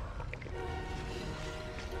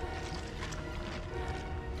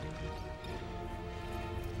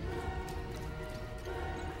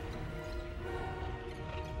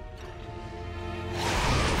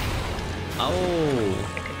 Oh.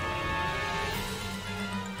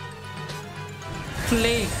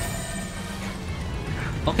 Flick.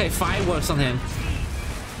 Okay, fireworks on him.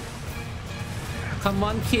 Come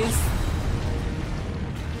on, kids.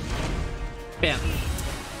 Bam.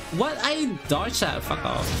 What? I dodged that. Fuck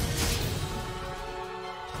off.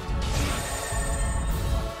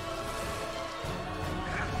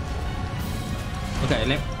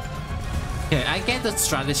 Okay, okay, I get the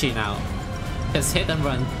strategy now. Just hit and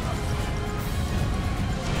run.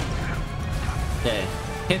 Okay,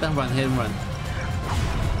 hit and run, hit and run.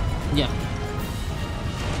 Yeah.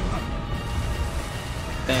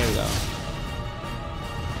 There we go.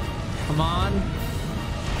 Come on.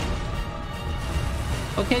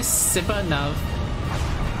 Okay, simple enough.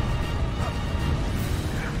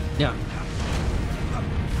 Yeah.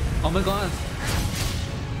 Oh my god.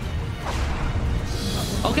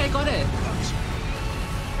 Okay, got it.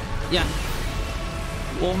 Yeah.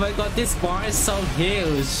 Oh my god, this bar is so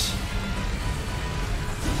huge.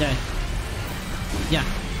 Okay. Yeah.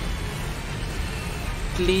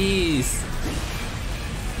 Please.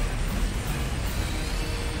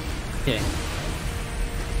 Okay.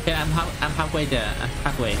 Okay, I'm halfway there. I'm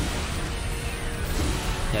halfway.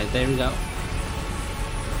 Okay, there we go.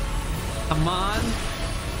 Come on.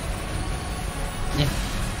 Yeah.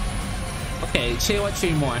 Okay, 2 or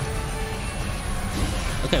 3 more.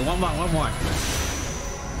 Okay, one more.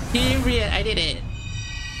 Period. I did it.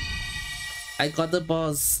 I got the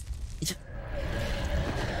boss.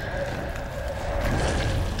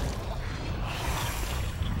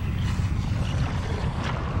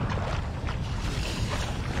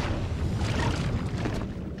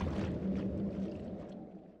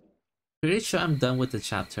 Pretty sure I'm done with the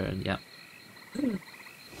chapter. Yeah.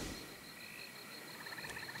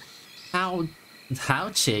 How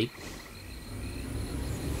chick?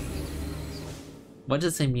 What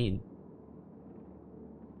does it mean?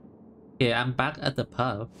 Okay, I'm back at the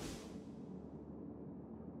pub.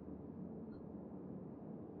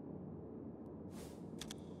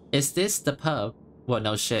 Is this the pub? Well,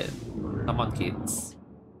 no shit. Come on, kids.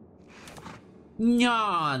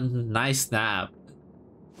 Nyan! Nice snap.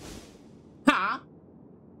 Huh?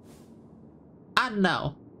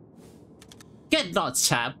 No. Get lost,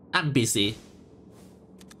 chap. I'm busy.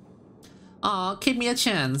 Aw, give me a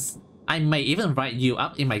chance. I may even write you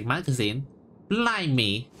up in my magazine.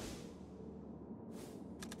 Blimey.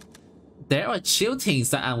 There are 2 things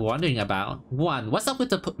that I'm wondering about. 1, what's up with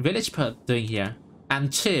the village pub doing here?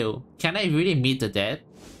 And 2, can I really meet the dead?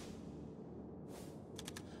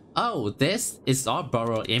 Oh, this is all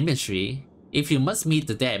borrowed imagery. If you must meet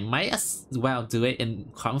the dead, might as well do it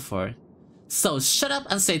in comfort. So shut up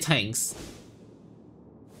and say thanks.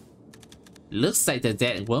 Looks like the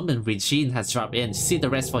dead woman Regine has dropped in. See the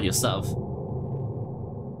rest for yourself.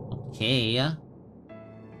 Okay.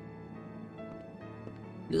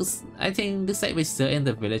 Looks like we're still in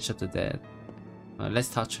the village of the dead. Let's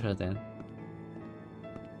talk to her then.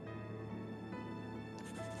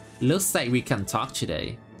 Looks like we can talk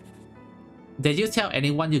today. Did you tell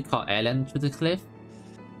anyone you caught Ellen through the cliff?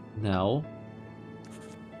 No.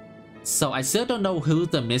 So I still don't know who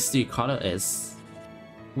the mystery caller is.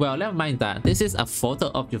 Well, never mind that. This is a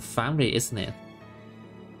photo of your family, isn't it?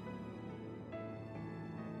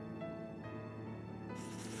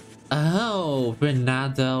 Oh,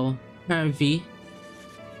 Ronaldo, Harvey.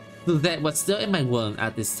 That was still in my womb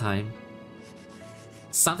at this time.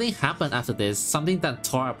 Something happened after this, something that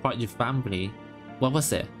tore apart your family. What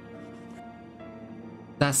was it?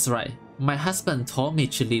 That's right. My husband told me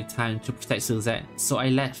to leave town to protect Suzette, so I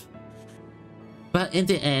left. But in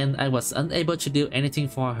the end, I was unable to do anything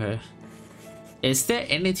for her. Is there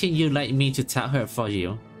anything you'd like me to tell her for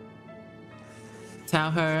you?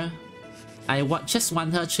 Tell her I just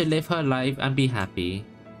want her to live her life and be happy.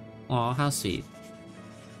 Aw, how sweet.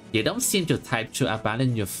 You don't seem to type to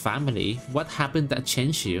abandon your family. What happened that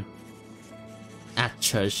changed you? At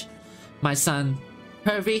church. My son,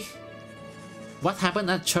 Hervey. What happened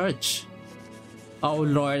at church? Oh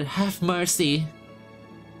Lord, have mercy.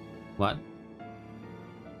 What?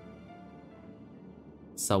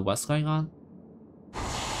 So what's going on?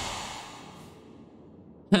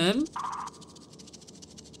 Him?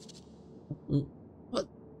 What?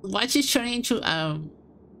 Why is she turning into an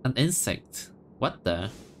insect? What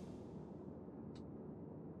the?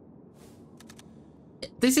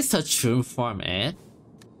 This is her true form, eh?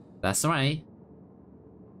 That's right.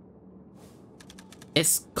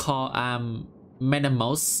 It's called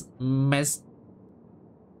Memosine,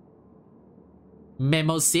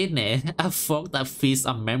 a folk that feeds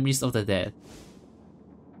on memories of the dead.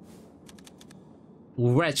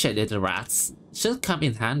 Wretched little rats. Should come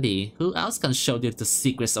in handy. Who else can show you the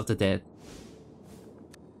secrets of the dead?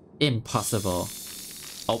 Impossible.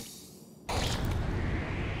 Oh.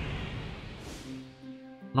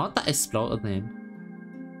 Not that explode name.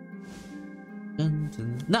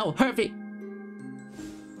 No, Hervey!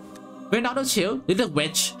 Ronaldo chill, little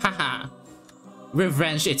witch, haha.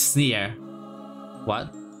 Revenge is near. What?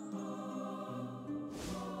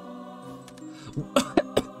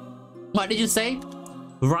 What did you say?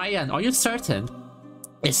 Ryan, are you certain?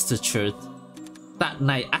 It's the truth. That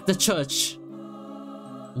night at the church.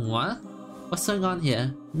 What? What's going on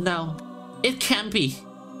here? No, it can't be.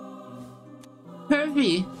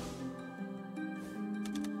 Hervey.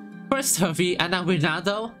 First Hervey and now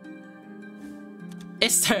Ronaldo?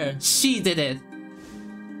 It's her. She did it.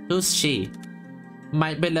 Who's she?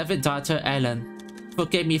 My beloved daughter, Ellen.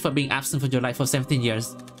 Forgive me for being absent from your life for 17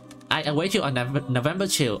 years. I await you on November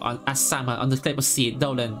chill at summer on the Clipper Sea,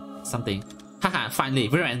 Dolan something. Haha, finally,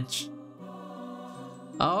 revenge.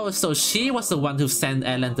 Oh, so she was the one who sent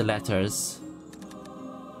Ellen the letters.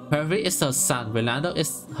 Hervey is her son, Ronaldo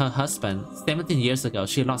is her husband. 17 years ago,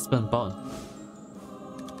 she lost them both.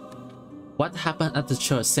 What happened at the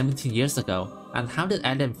church 17 years ago? And how did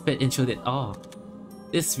Ellen fit into it all?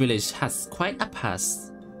 This village has quite a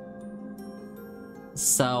past.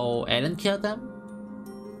 So, Ellen killed them?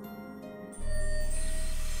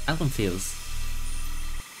 I'm confused.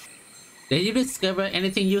 Did you discover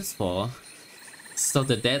anything useful? So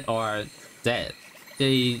the dead are dead.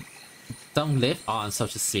 They don't live on, so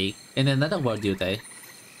to speak, in another world, do they?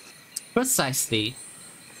 Precisely.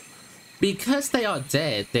 Because they are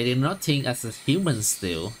dead, they do not think as humans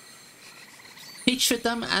do. Picture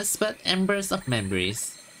them as but embers of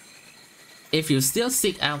memories. If you still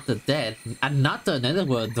seek out the dead, another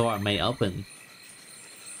netherworld door may open.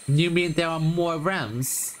 You mean there are more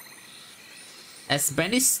realms? As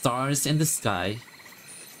many stars in the sky.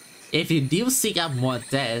 If you do seek out more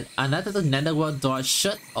dead, another netherworld door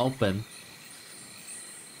should open.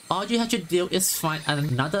 All you have to do is find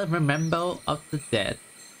another memento of the dead.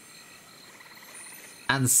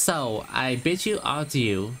 And so, I bid you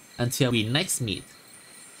adieu until we next meet.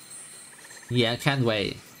 Yeah, can't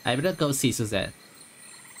wait. I better go see Suzette.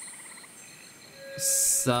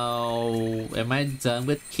 So, am I done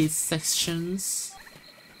with Keats sections?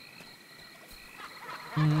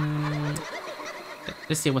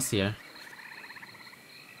 Let's see what's here.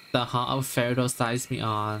 The Hall of Pharaohs dies me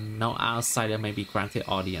on. No outsider may be granted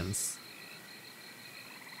audience.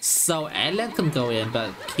 So Ellen can go in,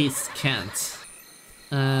 but Keats can't.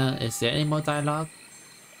 Is there any more dialogue?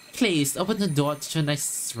 Please open the door to the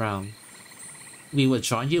next round. We will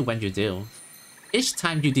join you when you do. Each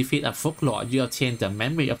time you defeat a folklore, you obtain the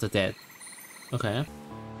memory of the dead. Okay.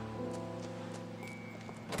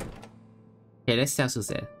 Okay, let's tell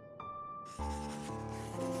Suzette.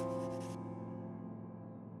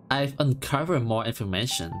 I've uncovered more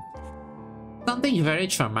information. Something very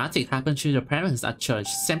traumatic happened to your parents at church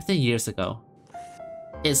 17 years ago.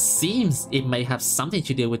 It seems it may have something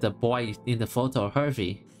to do with the boy in the photo,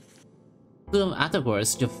 Hervey. Soon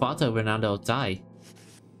afterwards, your father, Ronaldo, died.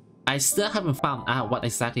 I still haven't found out what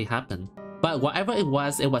exactly happened. But whatever it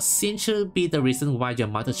was seemed to be the reason why your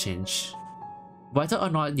mother changed. Whether or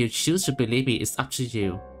not you choose to believe it is up to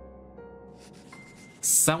you.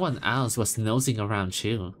 Someone else was nosing around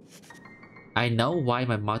too. I know why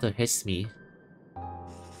my mother hates me.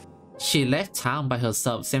 She left town by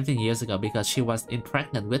herself 17 years ago because she was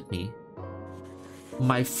impregnant with me.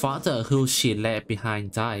 My father, who she left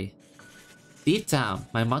behind, died. Deep down,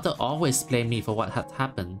 my mother always blamed me for what had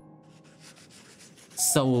happened.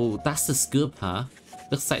 So that's the scoop, huh?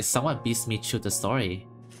 Looks like someone beats me to the story.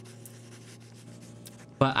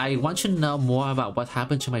 But I want to know more about what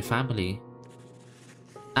happened to my family.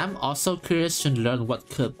 I'm also curious to learn what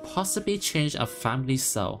could possibly change a family's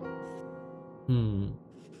soul.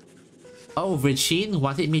 Oh, Regine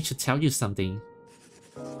wanted me to tell you something.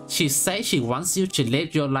 She says she wants you to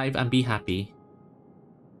live your life and be happy.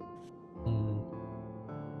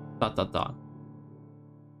 Dot.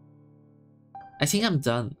 I think I'm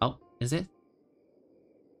done. Oh, is it?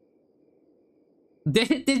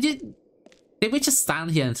 Did we just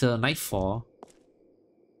stand here until nightfall?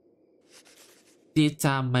 Did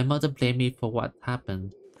my mother blame me for what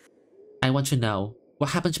happened? I want to know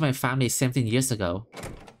what happened to my family 17 years ago.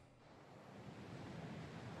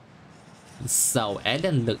 So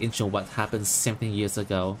Ellen looked into what happened 17 years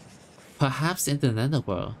ago. Perhaps in the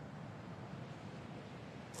netherworld.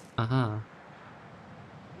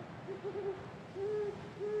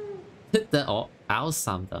 The owl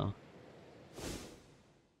sound though.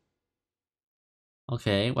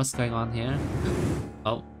 Okay, what's going on here?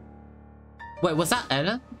 Oh. Wait, was that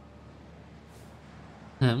Ellen?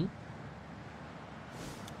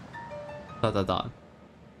 Dot.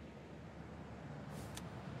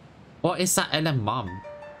 Or is that Ellen's mom?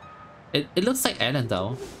 It looks like Ellen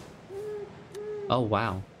though. Oh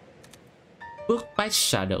wow. Book by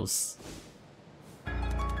shadows.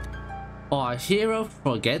 Our hero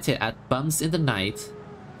forget it at bumps in the night.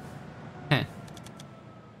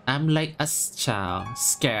 I'm like a child,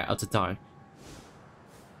 scared of the dark.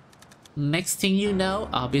 Next thing you know,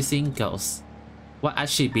 I'll be seeing ghosts. What I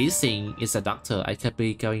should be seeing is a doctor. I could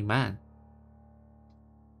be going mad.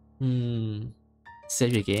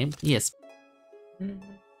 Save your game? Yes.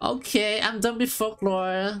 Okay, I'm done with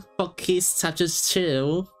Folklore for Keats chapters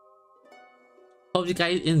 2. Hope you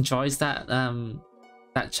guys enjoyed that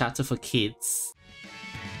chapter for Keats.